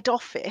our head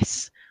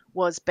office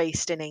was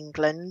based in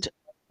England,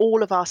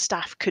 all of our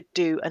staff could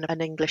do an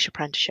English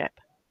apprenticeship.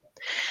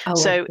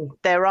 So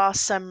there are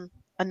some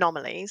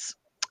anomalies.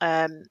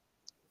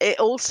 It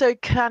also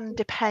can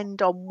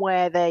depend on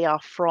where they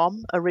are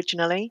from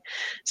originally.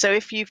 So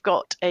if you've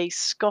got a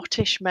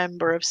Scottish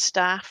member of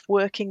staff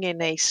working in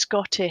a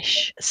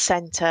Scottish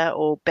centre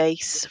or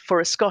base for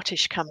a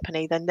Scottish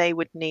company, then they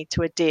would need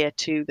to adhere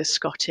to the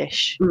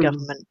Scottish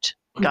government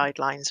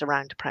guidelines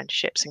around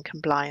apprenticeships and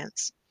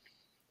compliance.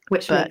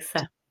 Which makes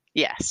sense.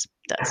 Yes,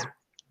 it does.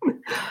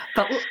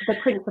 But the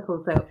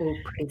principles are all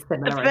pretty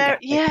similar, I'm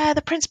guessing.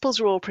 The principles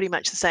are all pretty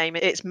much the same.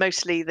 It's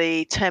mostly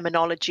the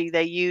terminology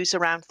they use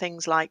around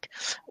things like,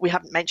 we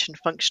haven't mentioned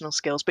functional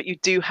skills, but you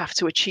do have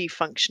to achieve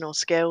functional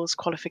skills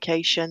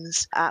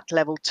qualifications at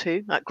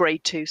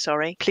grade 2,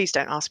 sorry. Please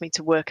don't ask me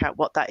to work out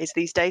what that is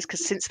these days,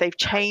 because since they've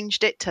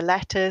changed it to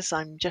letters,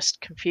 I'm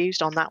just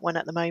confused on that one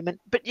at the moment.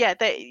 But yeah,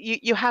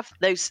 you have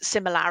those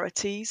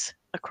similarities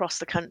across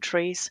the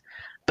countries,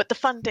 but the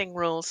funding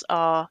rules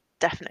are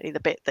definitely the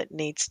bit that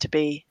needs to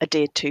be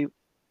adhered to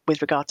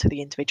with regard to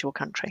the individual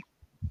country.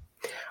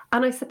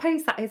 And I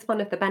suppose that is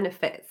one of the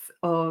benefits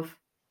of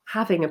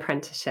having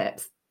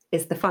apprenticeships,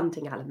 is the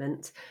funding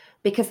element,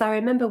 because I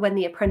remember when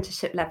the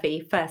apprenticeship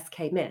levy first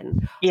came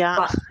in. Yeah.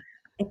 But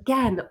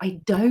again,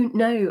 I don't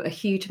know a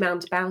huge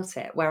amount about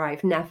it, where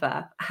I've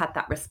never had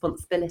that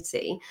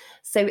responsibility.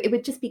 So it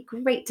would just be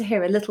great to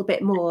hear a little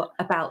bit more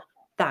about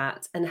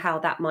that and how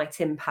that might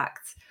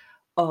impact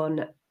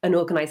on an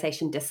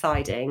organisation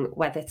deciding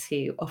whether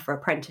to offer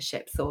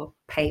apprenticeships or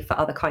pay for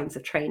other kinds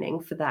of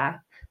training for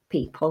their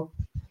people.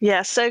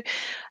 Yeah, so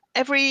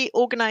every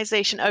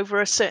organisation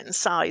over a certain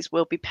size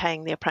will be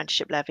paying the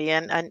apprenticeship levy,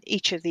 and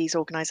each of these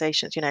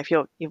organisations, if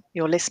your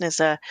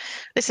listeners are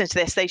listening to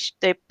this,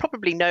 they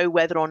probably know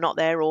whether or not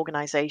their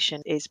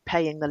organisation is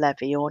paying the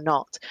levy or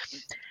not.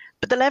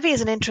 But the levy is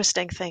an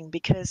interesting thing,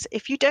 because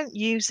if you don't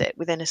use it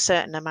within a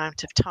certain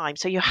amount of time,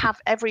 so you have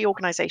every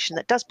organisation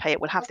that does pay it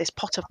will have this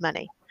pot of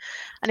money.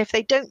 And if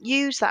they don't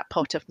use that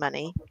pot of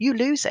money, you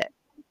lose it.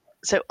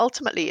 So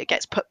ultimately it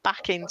gets put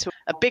back into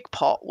a big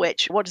pot,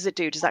 which, what does it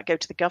do? Does that go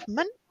to the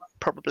government?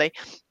 Probably.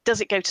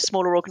 Does it go to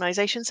smaller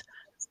organisations?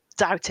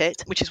 Doubt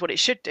it, which is what it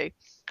should do.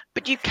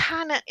 But you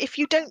can, if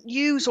you don't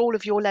use all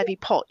of your levy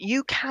pot,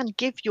 you can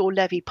give your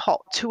levy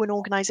pot to an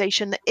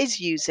organisation that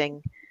is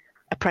using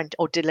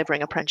or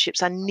delivering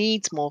apprenticeships and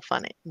needs more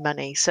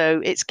money. So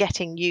it's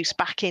getting use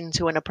back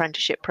into an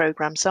apprenticeship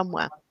programme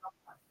somewhere.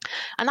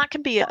 And that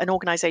can be an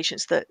organisation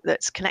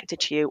that's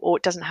connected to you, or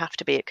it doesn't have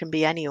to be. It can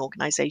be any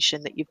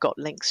organisation that you've got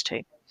links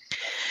to.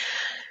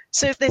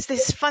 So if there's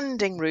this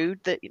funding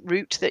route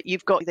that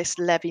you've got this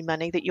levy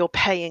money that you're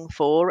paying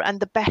for, and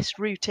the best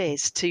route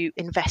is to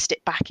invest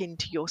it back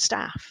into your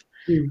staff,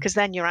 because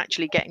then you're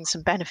actually getting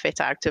some benefit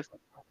out of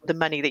the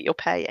money that you're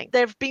paying.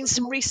 There have been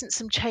some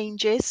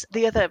changes.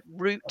 The other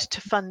route to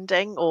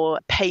funding or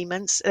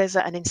payments, there's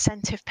an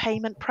incentive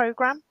payment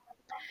programme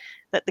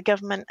that the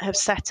government have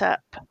set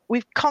up.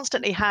 We've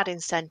constantly had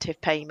incentive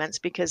payments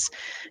because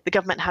the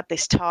government had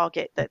this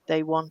target that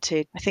they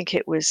wanted, I think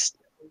it was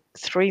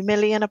 3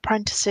 million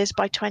apprentices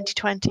by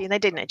 2020, and they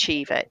didn't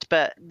achieve it.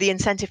 But the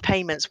incentive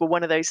payments were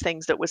one of those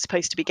things that was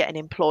supposed to be getting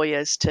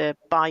employers to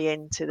buy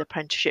into the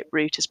apprenticeship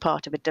route as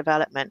part of a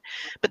development.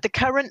 But the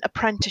current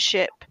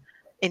apprenticeship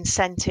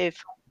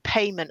incentive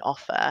payment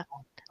offer,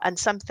 and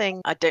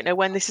something, I don't know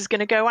when this is going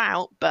to go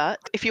out, but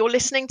if you're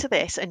listening to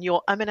this and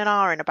you're umming and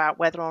ahhing about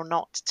whether or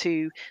not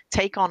to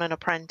take on an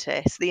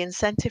apprentice, the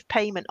incentive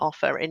payment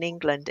offer in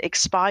England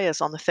expires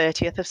on the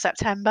 30th of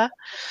September.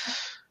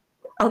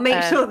 I'll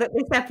make sure that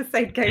this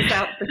episode goes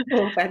out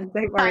before then.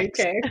 Don't worry,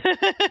 too.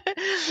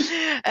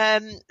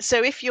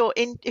 So if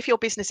your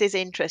business is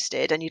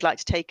interested and you'd like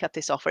to take up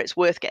this offer, it's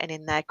worth getting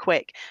in there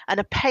quick. And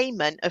a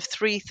payment of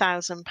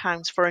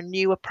 £3,000 for a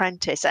new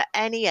apprentice at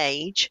any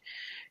age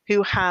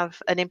who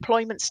have an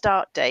employment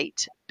start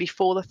date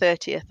before the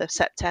 30th of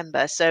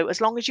September. So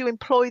as long as you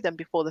employ them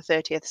before the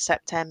 30th of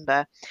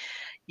September,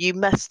 you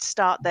must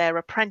start their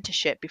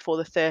apprenticeship before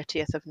the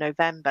 30th of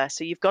November.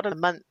 So you've got a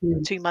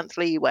 2-month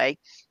leeway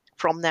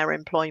from their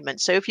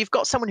employment. So if you've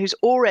got someone who's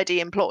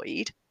already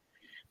employed,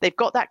 they've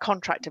got that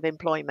contract of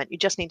employment, you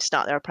just need to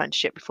start their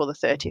apprenticeship before the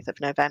 30th of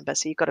November.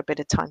 So you've got a bit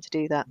of time to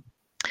do that.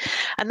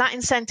 And that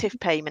incentive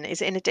payment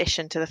is in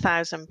addition to the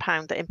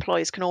 £1,000 that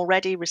employers can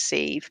already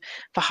receive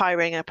for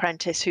hiring an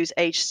apprentice who's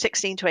aged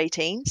 16 to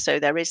 18. So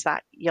there is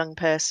that young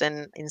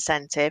person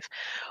incentive.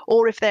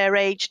 Or if they're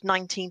aged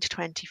 19 to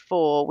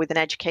 24 with an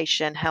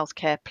education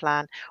healthcare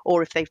plan,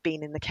 or if they've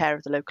been in the care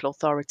of the local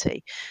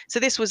authority.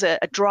 So this was a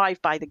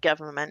drive by the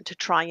government to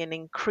try and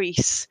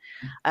increase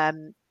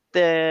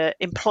the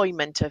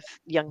employment of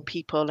young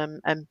people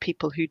and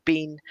people who'd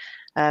been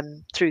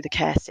through the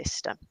care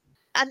system.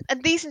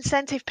 And these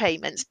incentive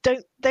payments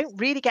don't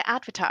really get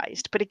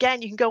advertised. But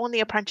again, you can go on the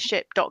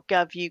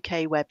apprenticeship.gov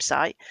UK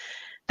website.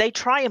 They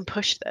try and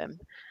push them.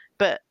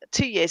 But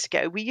 2 years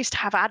ago, we used to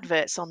have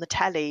adverts on the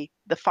telly,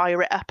 the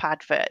Fire It Up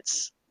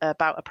adverts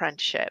about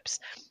apprenticeships.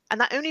 And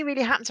that only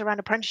really happens around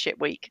Apprenticeship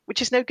Week,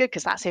 which is no good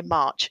because that's in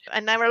March.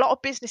 And there are a lot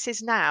of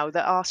businesses now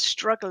that are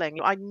struggling.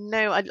 I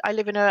know I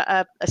live in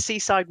a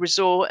seaside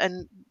resort,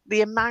 and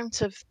the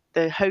amount of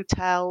the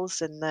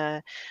hotels and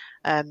the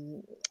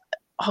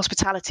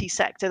hospitality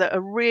sector that are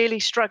really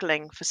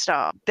struggling for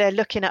staff, they're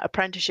looking at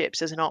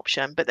apprenticeships as an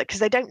option, but because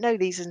they don't know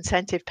these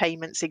incentive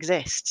payments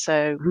exist,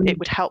 so it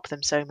would help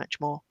them so much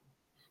more.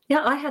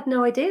 Yeah, I had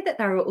no idea that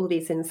there are all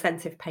these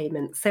incentive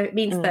payments. So it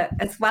means that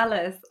as well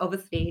as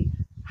obviously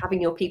having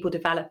your people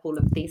develop all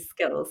of these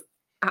skills,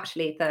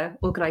 actually the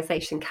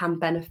organisation can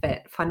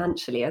benefit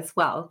financially as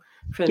well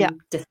from Yeah.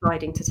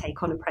 deciding to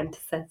take on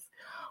apprentices.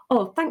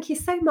 Oh, thank you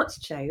so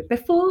much, Jo.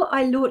 Before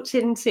I launch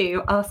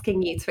into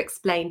asking you to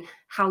explain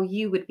how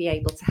you would be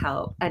able to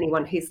help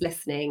anyone who's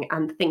listening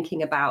and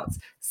thinking about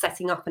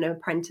setting up an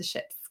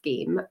apprenticeship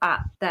scheme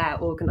at their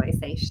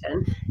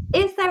organisation,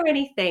 is there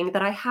anything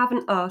that I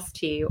haven't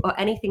asked you or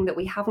anything that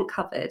we haven't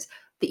covered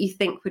that you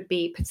think would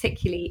be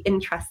particularly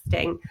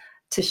interesting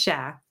to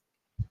share?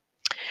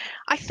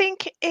 I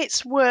think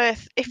it's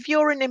worth, if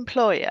you're an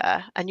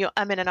employer and you're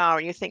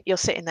and you think you're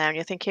sitting there and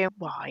you're thinking,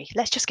 why?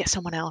 Let's just get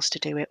someone else to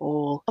do it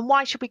all. And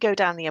why should we go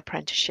down the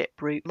apprenticeship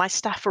route? My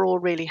staff are all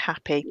really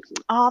happy.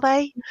 Are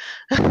they?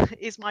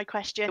 Is my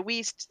question. We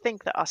used to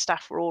think that our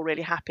staff were all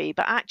really happy,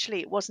 but actually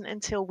it wasn't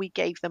until we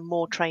gave them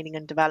more training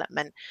and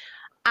development.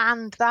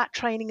 And that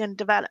training and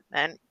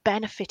development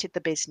benefited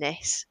the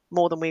business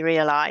more than we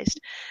realised,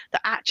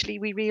 that actually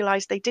we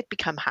realised they did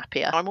become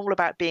happier. I'm all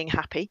about being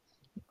happy.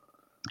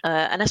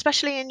 And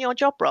especially in your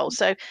job role.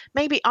 So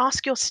maybe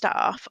ask your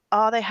staff,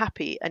 are they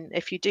happy? And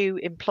if you do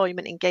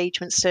employment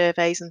engagement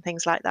surveys and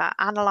things like that,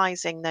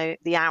 analysing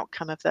the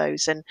outcome of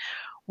those, and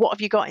what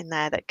have you got in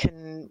there that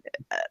can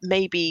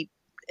maybe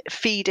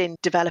feed in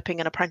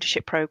developing an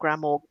apprenticeship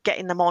program or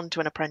getting them onto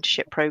an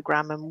apprenticeship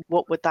program, and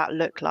what would that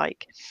look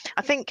like?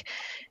 I think,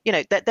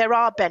 that there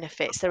are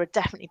benefits. There are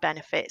definitely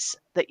benefits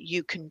that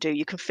you can do.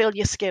 You can fill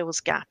your skills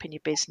gap in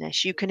your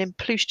business. You can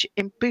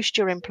boost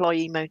your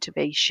employee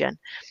motivation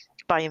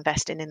by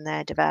investing in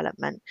their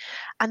development.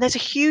 And there's a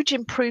huge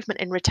improvement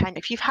in retention.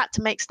 If you've had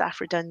to make staff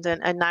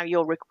redundant and now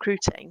you're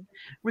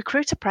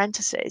recruit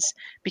apprentices,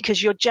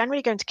 because you're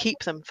generally going to keep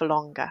them for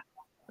longer.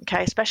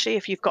 Okay, especially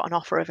if you've got an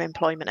offer of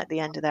employment at the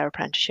end of their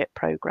apprenticeship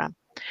program.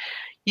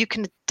 You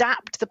can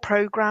adapt the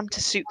program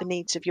to suit the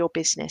needs of your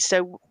business.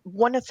 So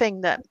one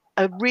thing that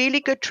a really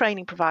good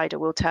training provider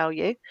will tell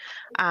you,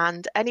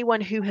 and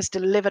anyone who has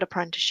delivered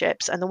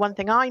apprenticeships, and the one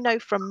thing I know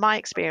from my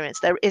experience,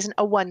 there isn't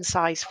a one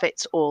size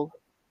fits all.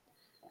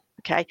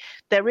 Okay,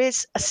 there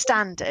is a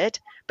standard,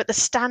 but the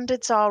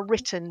standards are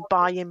written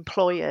by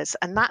employers,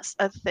 and that's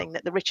a thing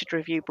that the Richard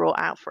Review brought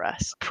out for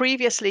us.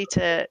 Previously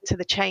to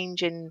the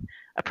change in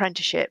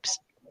apprenticeships,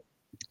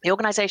 the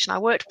organisation I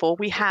worked for,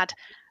 we had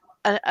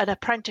an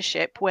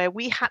apprenticeship where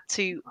we had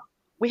to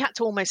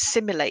almost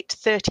simulate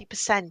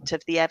 30%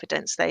 of the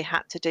evidence they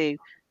had to do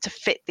to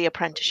fit the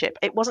apprenticeship.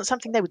 It wasn't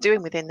something they were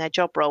doing within their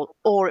job role,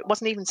 or it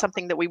wasn't even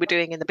something that we were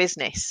doing in the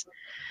business.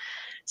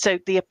 So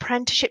the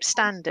apprenticeship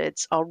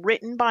standards are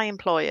written by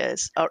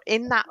employers, are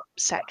in that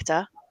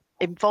sector,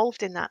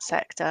 involved in that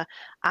sector,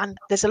 and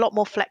there's a lot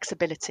more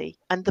flexibility.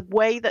 And the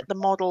way that the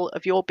model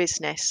of your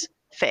business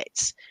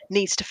fits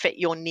needs to fit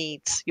your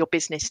needs, your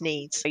business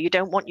needs. So you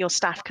don't want your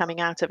staff coming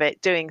out of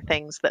it doing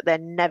things that they're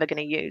never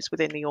going to use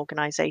within the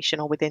organisation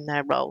or within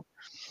their role.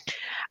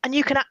 And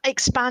you can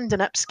expand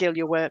and upskill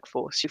your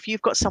workforce. If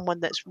you've got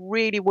someone that's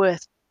really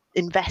worth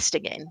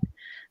investing in,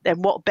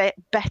 then what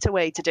better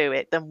way to do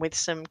it than with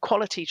some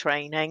quality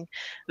training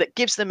that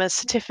gives them a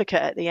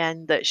certificate at the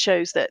end that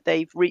shows that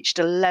they've reached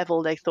a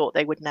level they thought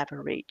they would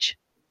never reach.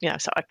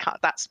 So I can't.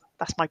 That's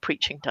my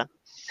preaching done.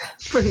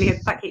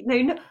 Brilliant, thank you.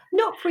 No,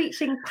 not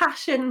preaching,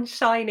 passion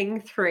shining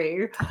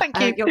through. Thank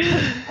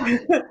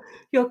you.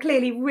 You're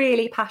clearly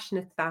really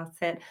passionate about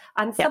it.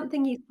 And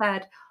something you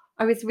said,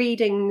 I was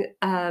reading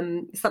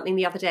something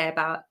the other day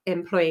about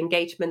employee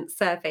engagement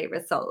survey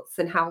results,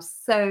 and how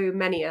so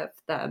many of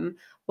them,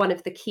 one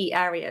of the key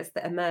areas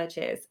that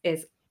emerges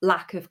is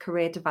lack of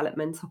career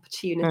development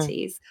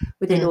opportunities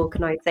within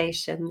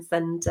organisations.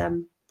 And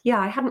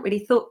I hadn't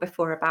really thought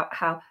before about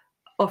how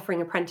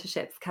offering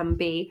apprenticeships can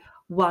be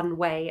one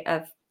way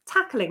of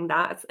tackling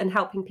that and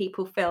helping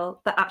people feel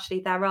that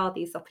actually there are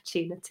these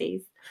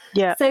opportunities.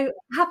 Yeah. So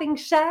having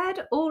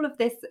shared all of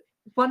this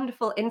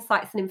wonderful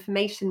insights and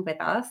information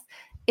with us,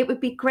 it would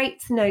be great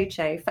to know,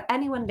 Jo, for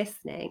anyone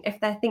listening, if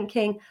they're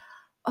thinking,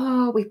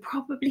 we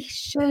probably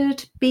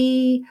should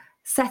be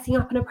setting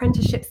up an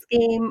apprenticeship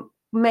scheme,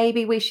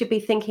 maybe we should be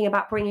thinking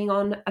about bringing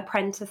on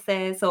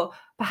apprentices, or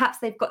perhaps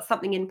they've got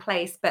something in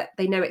place but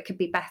they know it could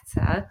be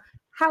better.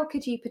 How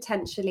could you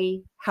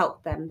potentially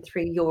help them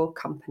through your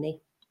company?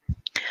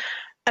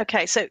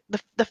 Okay, so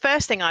the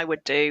first thing I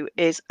would do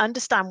is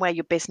understand where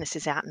your business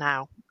is at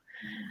now,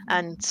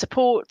 and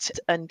support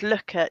and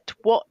look at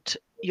what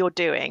you're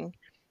doing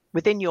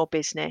within your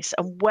business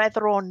and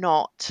whether or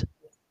not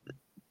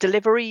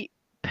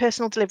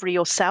personal delivery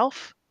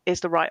yourself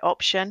is the right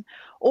option,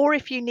 or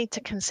if you need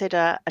to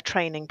consider a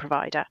training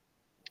provider.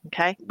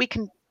 Okay, we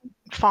can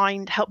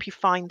help you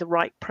find the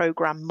right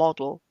program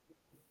model.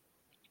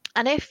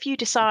 And if you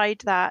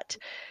decide that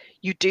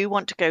you do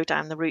want to go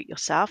down the route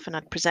yourself, and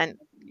I'd present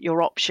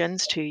your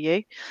options to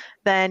you,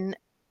 then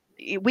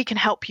we can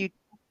help you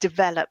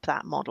develop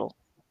that model.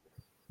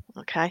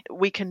 Okay,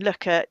 we can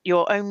look at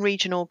your own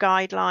regional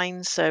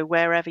guidelines. So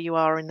wherever you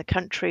are in the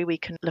country, we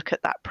can look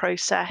at that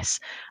process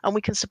and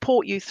we can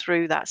support you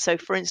through that. So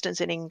for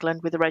instance, in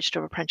England, with the Register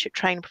of Apprenticeship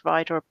Training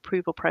Provider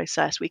approval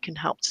process, we can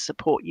help to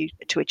support you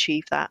to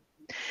achieve that.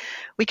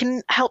 We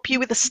can help you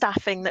with the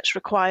staffing that's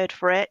required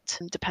for it,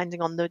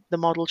 depending on the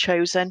model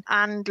chosen,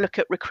 and look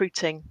at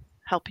recruiting,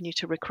 helping you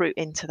to recruit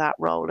into that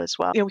role as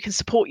well. We can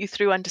support you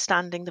through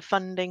understanding the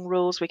funding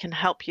rules. We can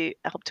help to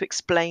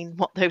explain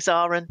what those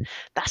are, and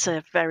that's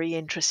a very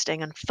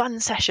interesting and fun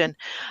session.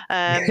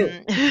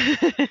 But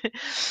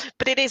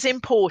it is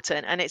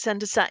important, and it's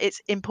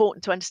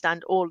important to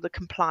understand all the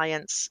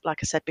compliance, like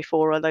I said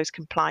before, all those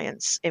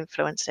compliance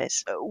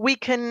influences. We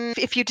can,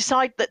 if you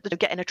decide that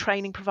getting a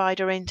training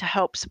provider in to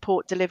help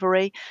support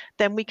delivery,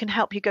 then we can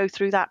help you go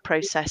through that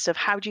process of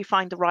how do you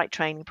find the right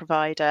training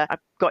provider. I've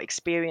got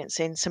experience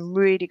in some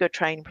really good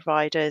training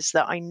providers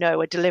that I know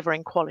are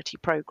delivering quality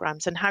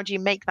programs, and how do you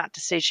make that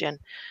decision?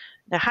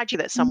 Now, how do you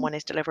that someone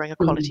is delivering a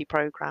quality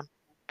program?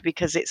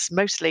 Because it's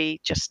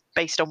mostly just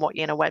based on what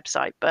you in a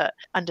website, but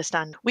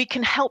understand we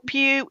can help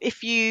you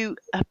if you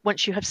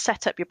once you have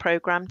set up your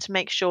program to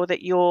make sure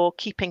that you're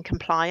keeping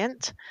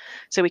compliant.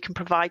 So we can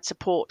provide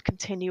support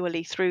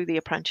continually through the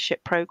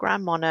apprenticeship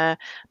program on a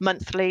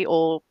monthly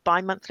or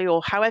bi-monthly,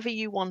 or however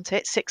you want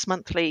it,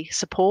 6-monthly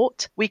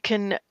support. We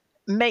can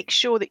make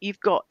sure that you've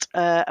got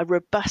a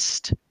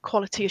robust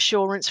quality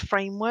assurance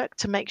framework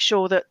to make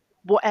sure that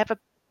whatever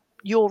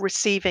you're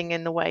receiving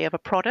in the way of a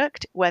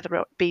product, whether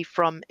it be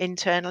from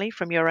internally,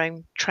 from your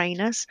own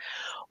trainers,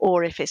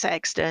 or if it's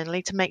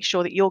externally, to make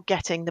sure that you're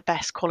getting the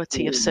best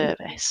quality of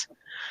service.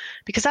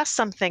 Because that's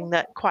something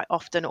that quite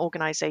often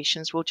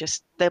organisations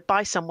they'll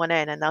buy someone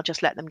in and they'll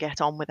just let them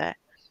get on with it.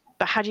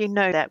 But how do you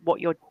know that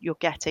what you're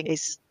getting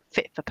is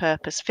fit for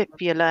purpose, fit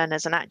for your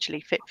learners, and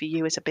actually fit for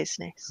you as a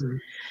business?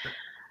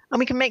 And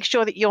we can make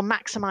sure that you're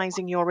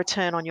maximising your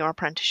return on your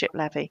apprenticeship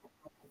levy,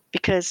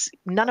 because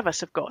none of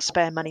us have got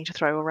spare money to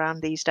throw around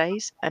these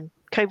days. And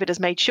COVID has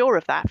made sure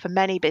of that for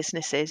many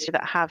businesses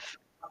that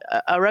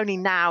are only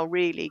now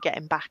really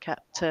getting back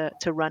up to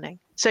running.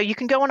 So you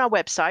can go on our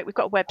website. We've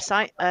got a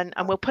website, and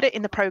we'll put it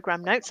in the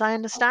programme notes, I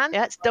understand.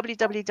 Yeah, it's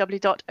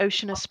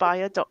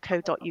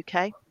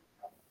www.oceanaspire.co.uk.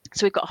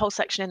 So we've got a whole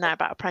section in there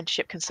about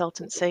apprenticeship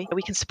consultancy.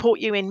 We can support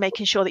you in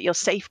making sure that your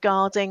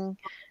safeguarding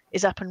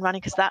is up and running,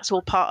 because that's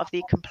all part of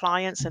the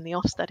compliance and the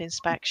Ofsted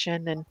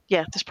inspection. And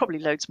yeah, there's probably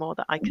loads more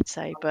that I could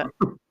say, but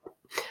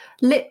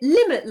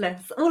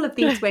limitless, all of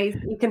these ways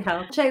that you can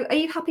help. Jo, are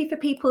you happy for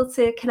people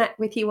to connect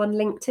with you on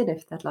LinkedIn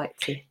if they'd like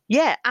to?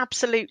 Yeah,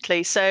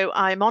 absolutely. So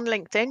I'm on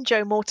LinkedIn,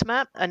 Jo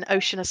Mortimer, and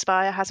Ocean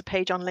Aspire has a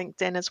page on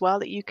LinkedIn as well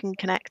that you can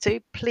connect to.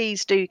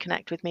 Please do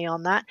connect with me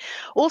on that.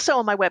 Also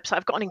on my website,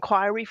 I've got an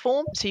inquiry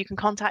form, so you can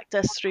contact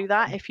us through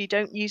that if you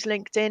don't use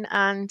LinkedIn.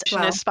 And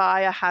Ocean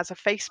Aspire has a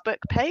Facebook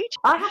page.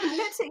 I haven't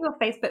looked at your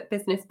Facebook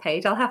business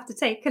page. I'll have to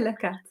take a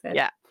look at it.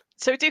 Yeah.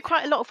 So we do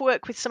quite a lot of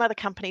work with some other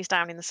companies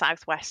down in the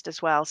Southwest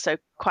as well. So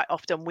quite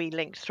often we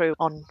link through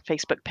on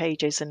Facebook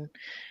pages and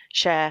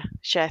share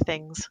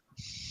things.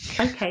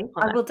 Okay,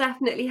 I will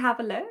definitely have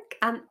a look.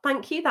 And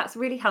thank you. That's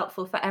really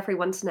helpful for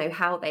everyone to know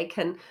how they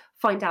can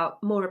find out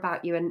more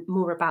about you and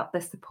more about the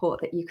support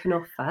that you can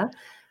offer.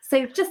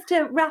 So just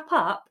to wrap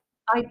up,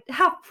 I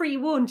have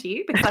pre-warned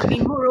you because I've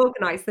been more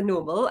organised than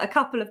normal. A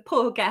couple of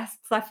poor guests,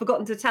 I've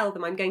forgotten to tell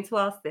them I'm going to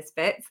ask this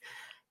bit.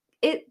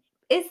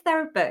 Is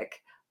there a book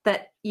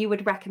that you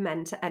would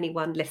recommend to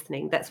anyone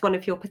listening that's one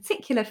of your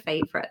particular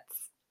favourites?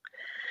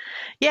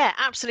 Yeah,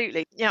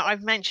 absolutely.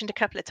 I've mentioned a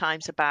couple of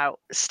times about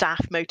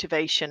staff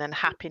motivation and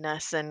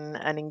happiness and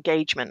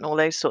engagement and all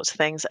those sorts of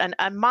things. And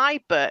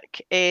my book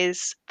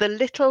is The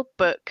Little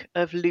Book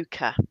of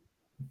Luca.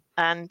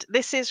 And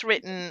this is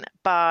written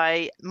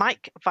by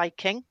Mike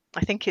Viking. I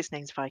think his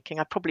name's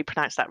Viking. I probably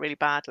pronounced that really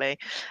badly.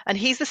 And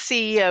he's the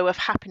CEO of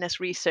Happiness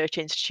Research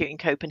Institute in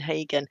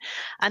Copenhagen.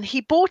 And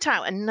he bought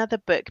out another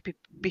book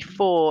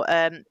before,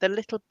 The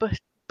Little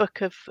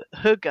Book of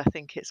Hug, I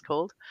think it's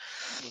called.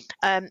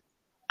 And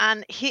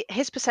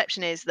his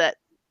perception is that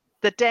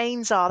the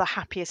Danes are the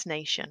happiest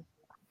nation.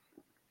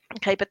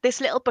 Okay, but this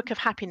little book of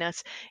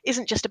happiness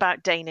isn't just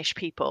about Danish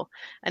people,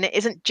 and it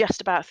isn't just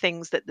about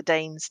things that the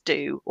Danes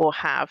do or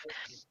have.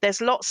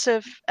 There's lots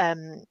of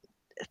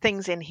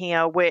things in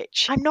here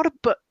which I'm not a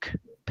book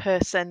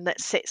person that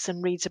sits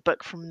and reads a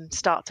book from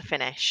start to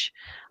finish.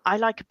 I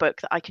like a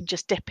book that I can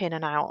just dip in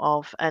and out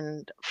of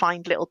and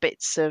find little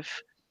bits of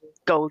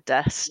gold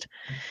dust.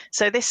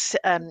 So this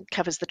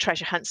covers the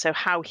treasure hunt, so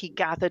how he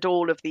gathered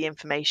all of the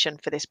information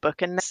for this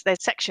book. And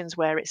there's sections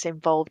where it's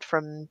involved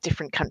from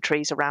different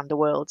countries around the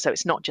world. So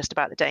it's not just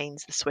about the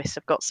Danes, the Swiss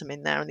have got some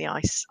in there, and the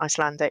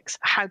Icelandics.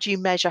 How do you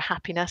measure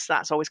happiness?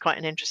 That's always quite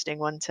an interesting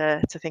one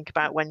to think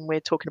about when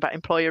we're talking about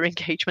employer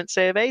engagement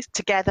surveys.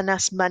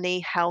 Togetherness, money,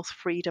 health,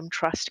 freedom,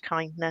 trust,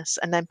 kindness,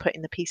 and then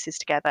putting the pieces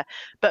together.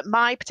 But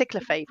my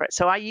particular favourite,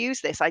 so I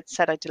use this, I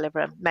said I deliver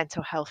a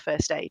mental health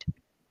first aid.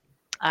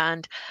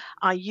 And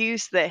I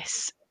use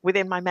this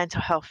within my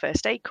mental health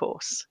first aid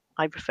course.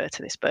 I refer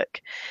to this book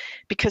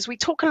because we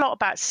talk a lot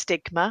about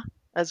stigma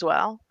as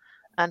well,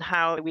 and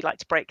how we like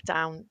to break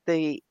down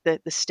the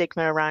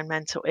stigma around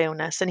mental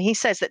illness. And he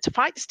says that to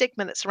fight the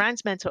stigma that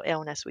surrounds mental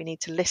illness, we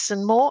need to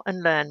listen more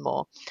and learn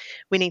more.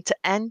 We need to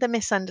end the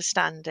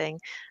misunderstanding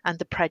and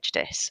the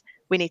prejudice.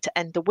 We need to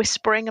end the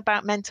whispering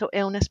about mental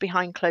illness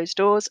behind closed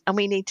doors, and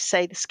we need to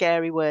say the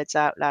scary words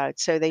out loud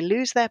so they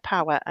lose their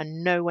power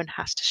and no one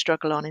has to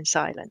struggle on in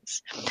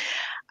silence.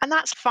 And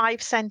that's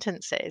 5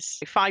 sentences,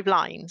 5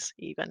 lines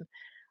even.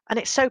 And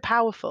it's so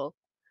powerful.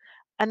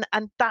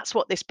 And that's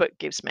what this book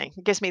gives me.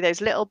 It gives me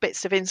those little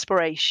bits of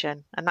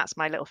inspiration. And that's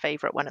my little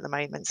favourite one at the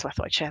moment. So I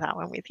thought I'd share that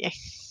one with you.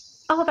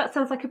 Oh, that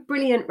sounds like a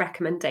brilliant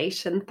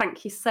recommendation.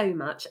 Thank you so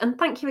much. And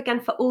thank you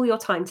again for all your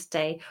time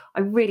today.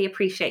 I really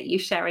appreciate you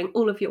sharing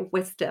all of your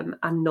wisdom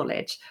and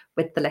knowledge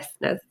with the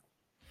listeners.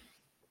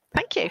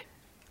 Thank you.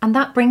 And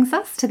that brings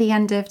us to the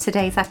end of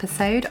today's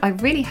episode. I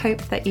really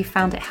hope that you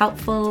found it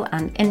helpful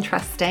and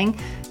interesting.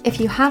 If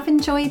you have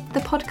enjoyed the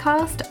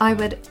podcast, I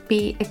would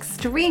be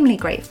extremely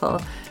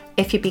grateful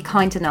if you'd be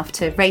kind enough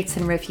to rate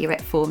and review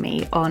it for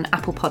me on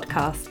Apple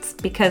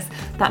Podcasts, because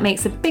that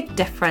makes a big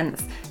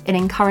difference in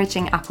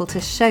encouraging Apple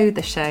to show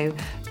the show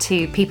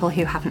to people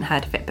who haven't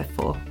heard of it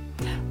before.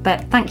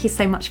 But thank you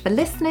so much for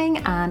listening,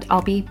 and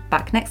I'll be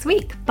back next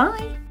week.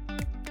 Bye.